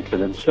can't think for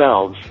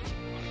themselves.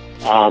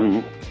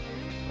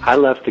 I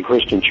left the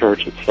Christian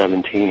church at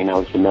 17. I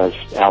was the most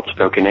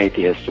outspoken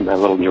atheist in my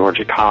little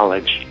Georgia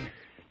college.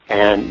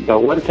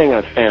 But one thing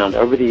I've found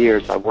over the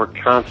years, I've worked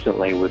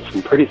constantly with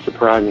some pretty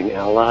surprising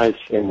allies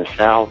in the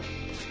South.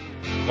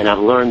 And I've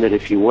learned that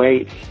if you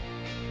wait,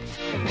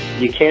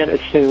 you can't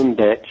assume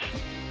that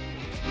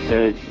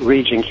the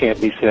region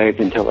can't be saved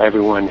until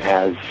everyone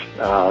has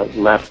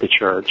left the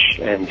church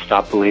and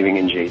stopped believing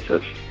in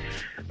Jesus.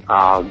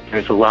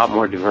 There's a lot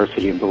more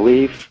diversity of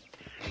belief.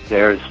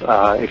 There's,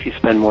 if you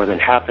spend more than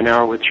half an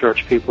hour with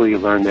church people, you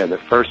learn they're the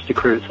first to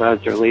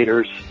criticize their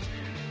leaders.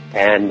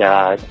 And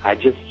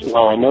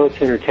while I know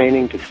it's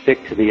entertaining to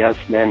stick to the us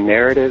men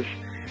narrative,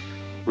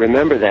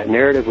 remember that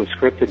narrative was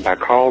scripted by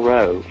Karl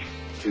Rove,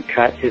 who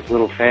cut his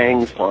little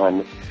fangs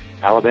on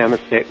Alabama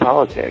state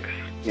politics.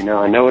 You know,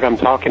 I know what I'm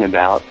talking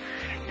about,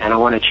 and I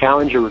want to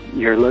challenge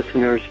your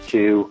listeners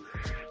to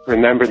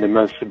remember the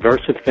most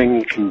subversive thing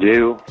you can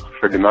do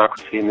for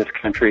democracy in this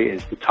country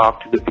is to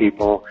talk to the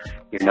people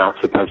you're not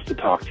supposed to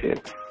talk to.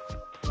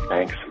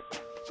 Thanks.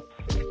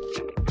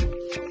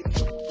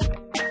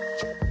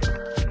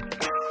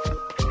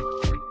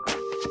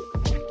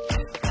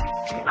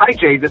 Hi,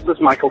 Jay. This is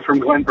Michael from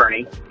Glen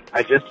Burnie.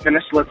 I just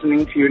finished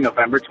listening to your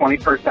November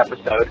 21st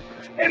episode,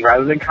 and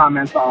rather than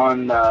comment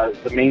on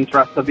the main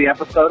thrust of the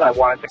episode, I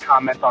wanted to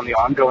comment on the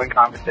ongoing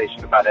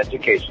conversation about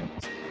education.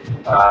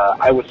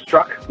 I was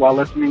struck while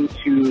listening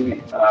to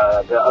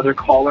the other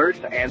callers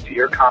and to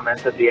your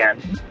comments at the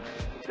end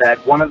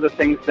that one of the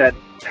things that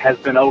has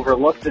been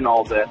overlooked in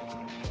all this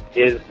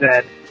is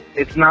that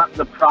it's not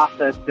the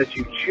process that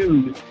you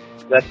choose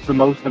that's the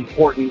most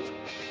important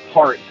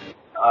part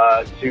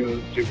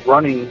to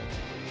running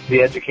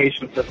the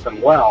education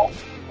system well,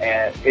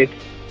 and it's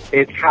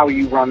how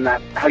you run that,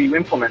 how you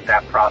implement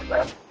that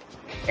process,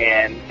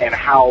 and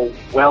how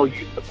well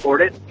you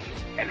support it,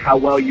 and how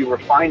well you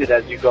refine it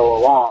as you go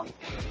along,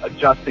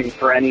 adjusting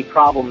for any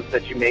problems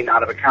that you may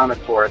not have accounted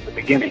for at the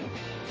beginning,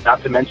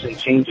 not to mention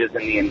changes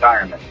in the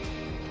environment.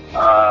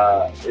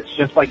 It's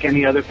just like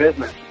any other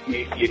business.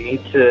 You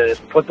need to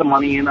put the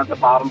money in at the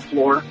bottom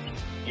floor.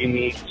 You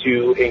need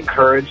to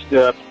encourage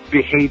the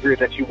behavior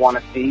that you want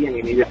to see, and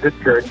you need to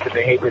discourage the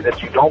behavior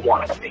that you don't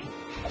want to see.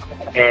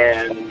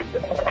 And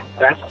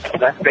that's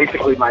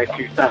basically my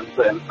 2 cents,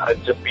 and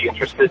I'd just be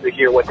interested to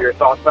hear what your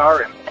thoughts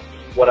are and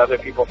what other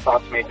people's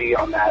thoughts may be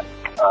on that,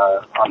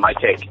 on my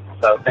take.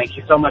 So thank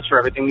you so much for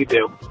everything you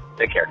do.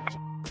 Take care.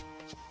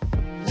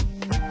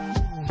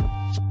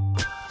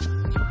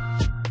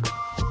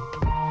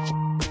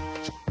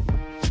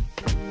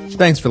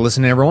 Thanks for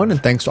listening, everyone,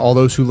 and thanks to all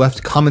those who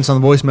left comments on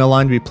the voicemail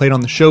line to be played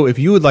on the show. If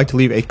you would like to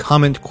leave a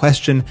comment,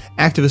 question,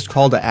 activist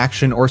call to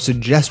action, or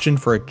suggestion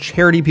for a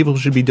charity people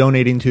should be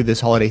donating to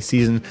this holiday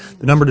season,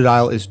 the number to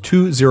dial is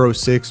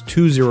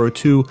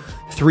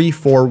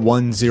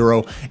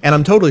 206-202-3410. And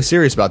I'm totally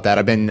serious about that.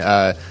 I've been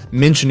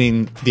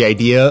mentioning the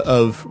idea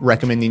of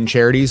recommending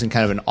charities in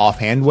kind of an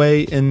offhand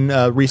way in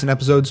recent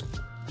episodes.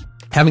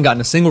 Haven't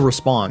gotten a single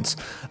response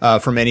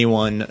from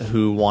anyone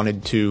who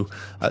wanted to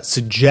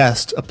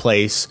suggest a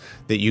place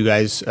that you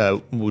guys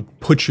would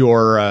put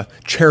your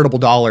charitable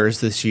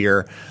dollars this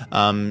year.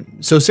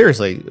 So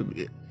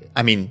seriously,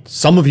 I mean,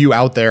 some of you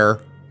out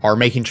there are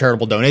making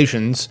charitable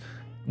donations.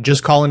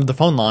 Just call into the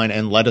phone line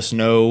and let us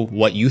know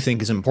what you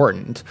think is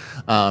important.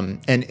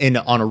 And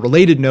on a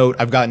related note,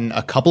 I've gotten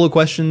a couple of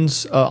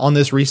questions on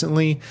this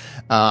recently.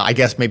 I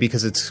guess maybe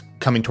because it's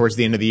coming towards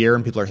the end of the year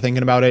and people are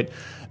thinking about it.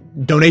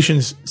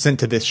 Donations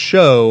sent to this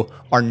show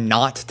are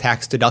not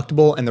tax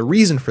deductible, and the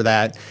reason for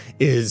that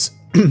is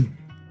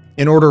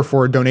in order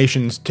for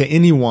donations to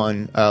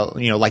anyone,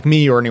 like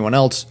me or anyone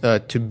else,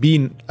 to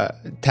be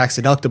tax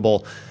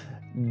deductible,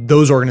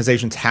 those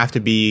organizations have to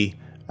be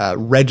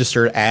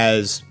registered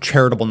as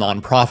charitable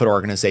nonprofit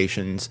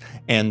organizations.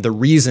 And the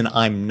reason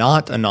I'm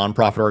not a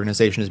nonprofit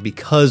organization is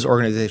because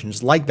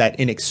organizations like that,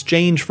 in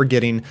exchange for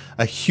getting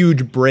a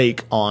huge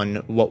break on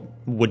what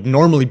would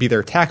normally be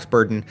their tax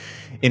burden,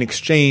 in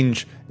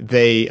exchange,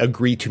 they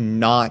agree to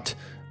not,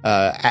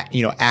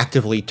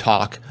 actively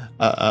talk,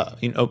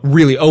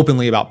 really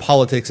openly about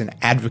politics and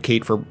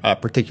advocate for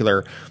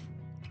particular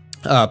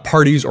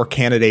parties or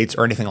candidates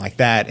or anything like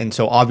that. And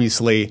so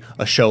obviously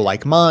a show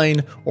like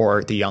mine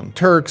or the Young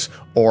Turks,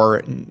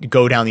 or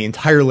go down the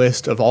entire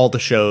list of all the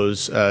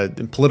shows,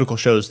 political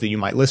shows that you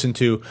might listen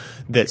to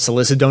that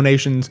solicit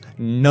donations,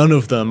 none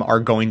of them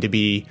are going to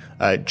be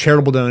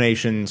charitable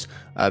donations,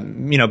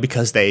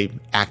 because they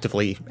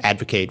actively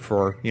advocate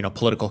for,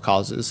 political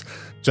causes.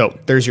 So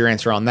there's your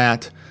answer on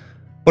that.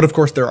 But of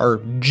course, there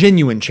are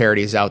genuine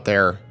charities out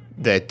there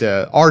that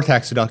are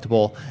tax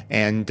deductible,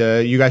 and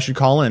you guys should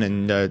call in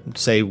and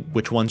say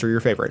which ones are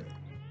your favorite.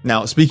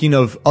 Now, speaking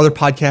of other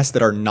podcasts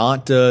that are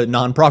not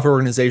nonprofit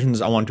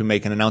organizations, I want to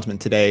make an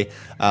announcement today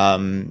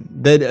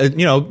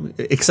that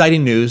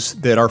exciting news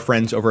that our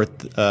friends over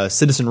at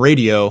Citizen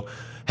Radio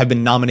have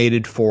been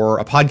nominated for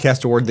a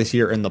podcast award this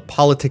year in the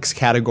politics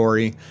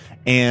category.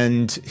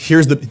 And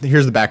here's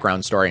the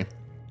background story.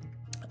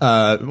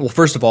 Well,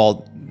 first of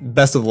all,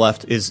 Best of the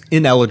Left is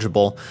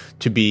ineligible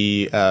to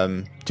be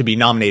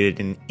nominated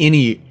in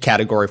any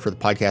category for the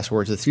podcast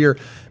awards this year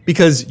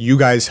because you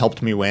guys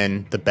helped me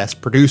win the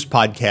best produced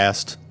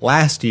podcast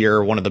last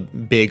year, one of the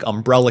big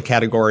umbrella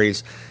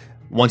categories.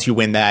 Once you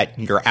win that,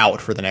 you're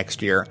out for the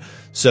next year.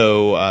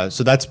 So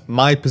that's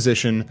my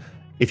position.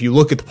 If you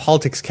look at the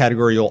politics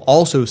category, you'll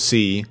also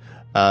see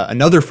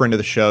another friend of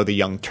the show, the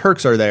Young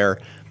Turks, are there.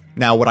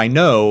 Now, what I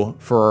know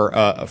for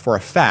a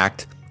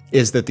fact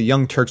is that the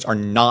Young Turks are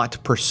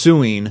not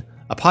pursuing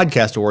a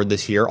podcast award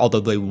this year, although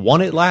they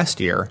won it last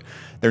year.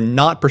 They're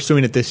not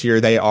pursuing it this year.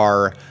 They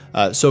are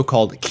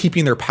so-called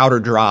keeping their powder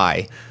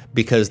dry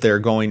because they're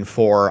going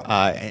for,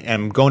 and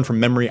I'm going from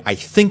memory, I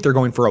think they're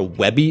going for a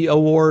Webby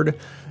Award.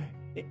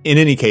 In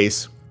any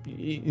case,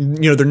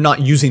 they're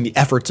not using the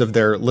efforts of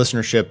their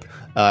listenership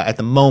at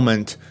the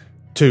moment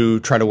to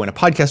try to win a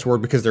podcast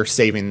award because they're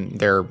saving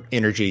their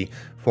energy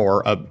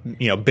for a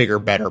bigger,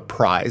 better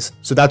prize.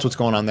 So that's what's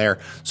going on there.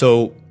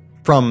 So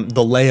from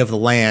the lay of the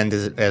land,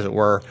 as it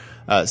were,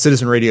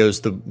 Citizen Radio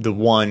is the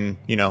one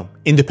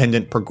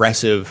independent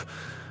progressive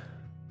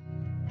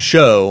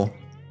show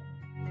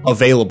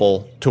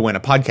available to win a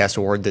podcast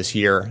award this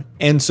year.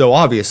 And so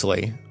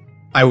obviously,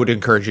 I would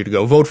encourage you to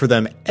go vote for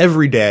them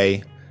every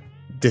day,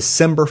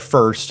 December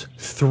 1st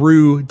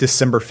through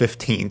December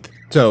 15th.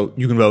 So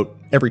you can vote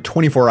every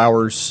 24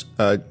 hours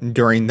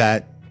during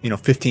that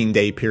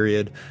 15-day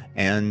period,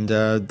 and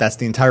that's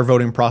the entire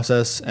voting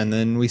process, and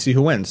then we see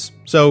who wins.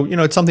 So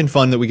it's something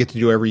fun that we get to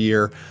do every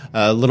year,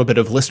 a little bit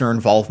of listener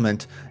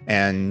involvement,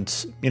 and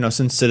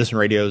since Citizen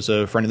Radio is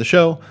a friend of the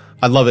show,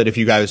 I'd love it if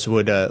you guys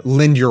would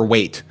lend your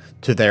weight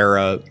to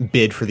their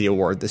bid for the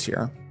award this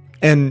year.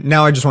 And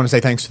now I just want to say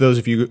thanks to those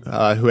of you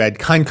who had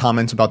kind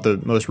comments about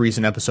the most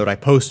recent episode I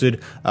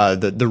posted,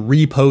 the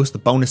repost, the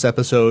bonus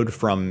episode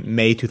from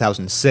May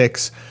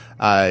 2006.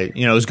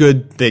 It was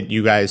good that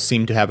you guys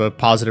seemed to have a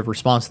positive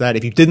response to that.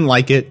 If you didn't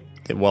like it,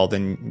 well,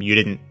 then you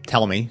didn't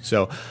tell me,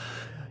 so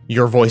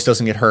your voice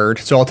doesn't get heard.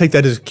 So I'll take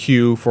that as a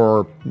cue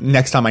for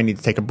next time I need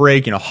to take a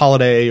break,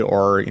 holiday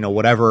or,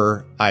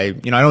 whatever. I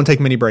don't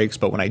take many breaks,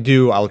 but when I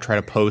do, I'll try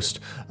to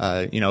post,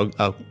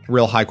 a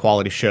real high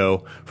quality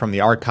show from the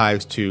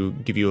archives to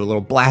give you a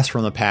little blast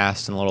from the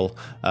past and a little,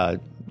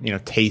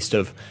 taste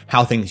of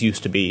how things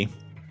used to be.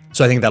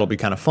 So I think that'll be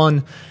kind of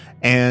fun.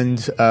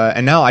 And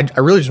now I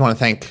really just want to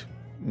thank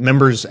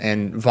members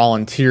and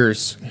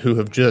volunteers who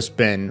have just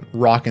been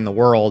rocking the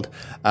world.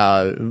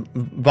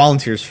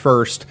 Volunteers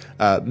first,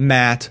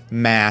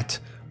 Matt,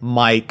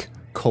 Mike,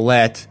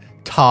 Colette,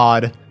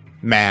 Todd,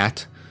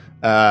 Matt.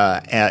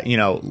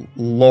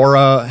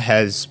 Laura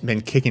has been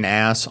kicking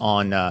ass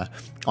on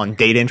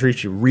data entry.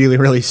 She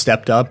really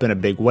stepped up in a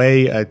big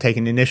way,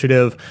 taking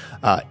initiative.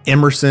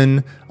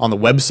 Emerson on the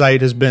website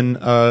has been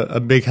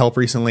a big help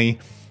recently.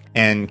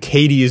 And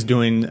Katie is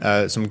doing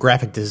some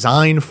graphic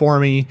design for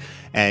me,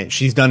 and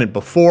she's done it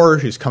before.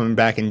 She's coming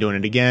back and doing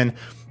it again.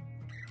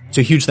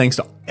 So huge thanks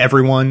to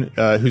everyone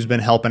who's been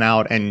helping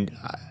out, and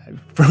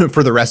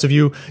for the rest of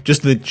you,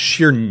 just the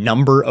sheer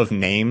number of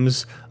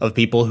names of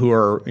people who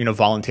are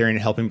volunteering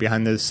and helping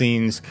behind the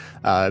scenes,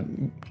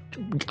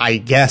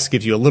 I guess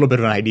gives you a little bit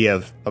of an idea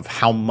of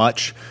how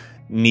much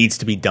needs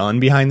to be done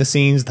behind the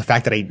scenes. The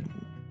fact that I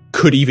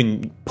could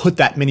even put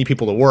that many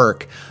people to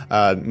work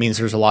means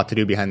there's a lot to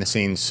do behind the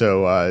scenes.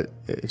 So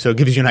it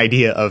gives you an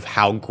idea of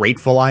how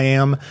grateful I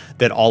am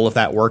that all of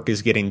that work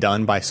is getting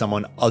done by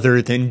someone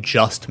other than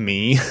just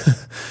me.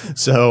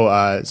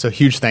 So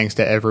huge thanks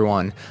to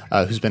everyone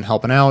who's been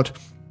helping out.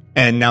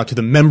 And now to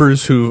the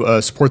members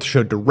who support the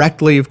show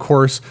directly, of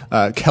course,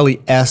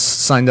 Kelly S.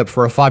 signed up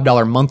for a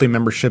 $5 monthly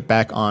membership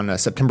back on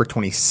September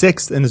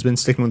 26th and has been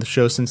sticking with the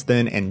show since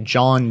then. And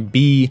John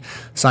B.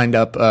 signed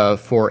up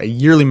for a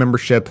yearly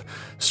membership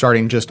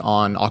starting just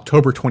on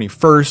October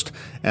 21st.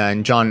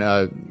 And John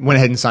went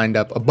ahead and signed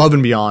up above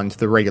and beyond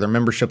the regular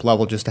membership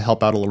level just to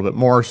help out a little bit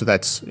more. So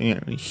that's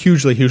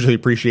hugely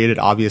appreciated,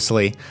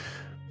 obviously.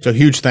 So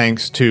huge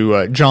thanks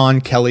to John,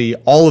 Kelly,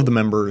 all of the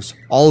members,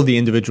 all of the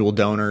individual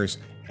donors,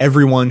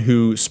 everyone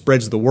who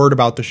spreads the word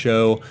about the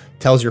show,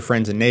 tells your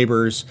friends and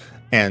neighbors,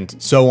 and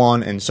so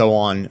on and so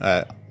on.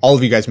 All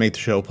of you guys make the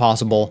show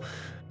possible.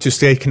 To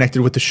stay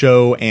connected with the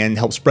show and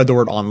help spread the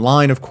word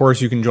online, of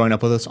course, you can join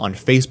up with us on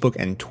Facebook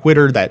and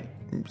Twitter. That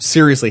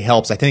seriously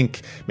helps. I think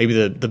maybe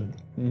the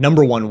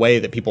number one way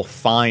that people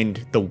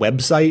find the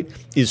website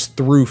is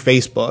through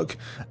Facebook.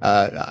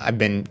 I've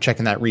been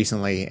checking that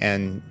recently,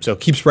 and so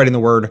keep spreading the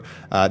word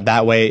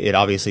that way. It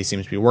obviously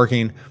seems to be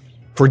working.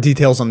 For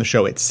details on the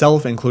show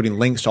itself, including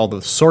links to all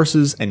the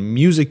sources and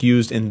music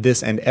used in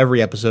this and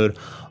every episode,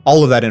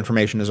 all of that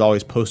information is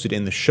always posted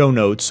in the show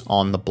notes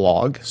on the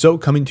blog. So,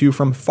 coming to you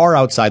from far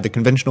outside the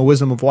conventional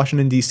wisdom of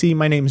Washington, D.C.,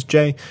 my name is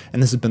Jay,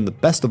 and this has been the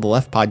Best of the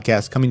Left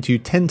podcast, coming to you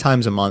 10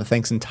 times a month,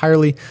 thanks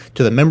entirely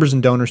to the members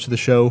and donors to the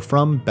show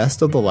from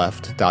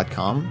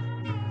bestoftheleft.com.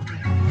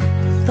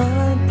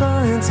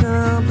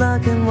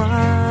 Black and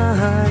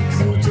white,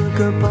 'cause you took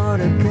apart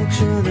a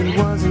picture that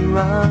wasn't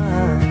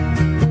right.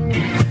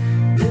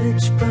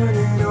 Pitch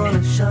burning on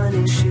a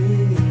shining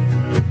sheet,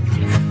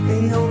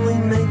 the only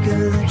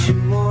maker that you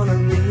wanna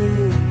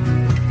meet.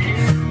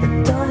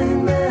 A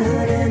dying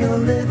man in a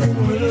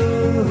living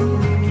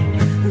room,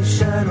 whose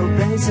shadow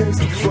bases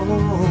the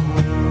floor,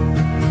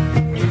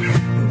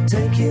 will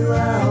take you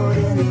out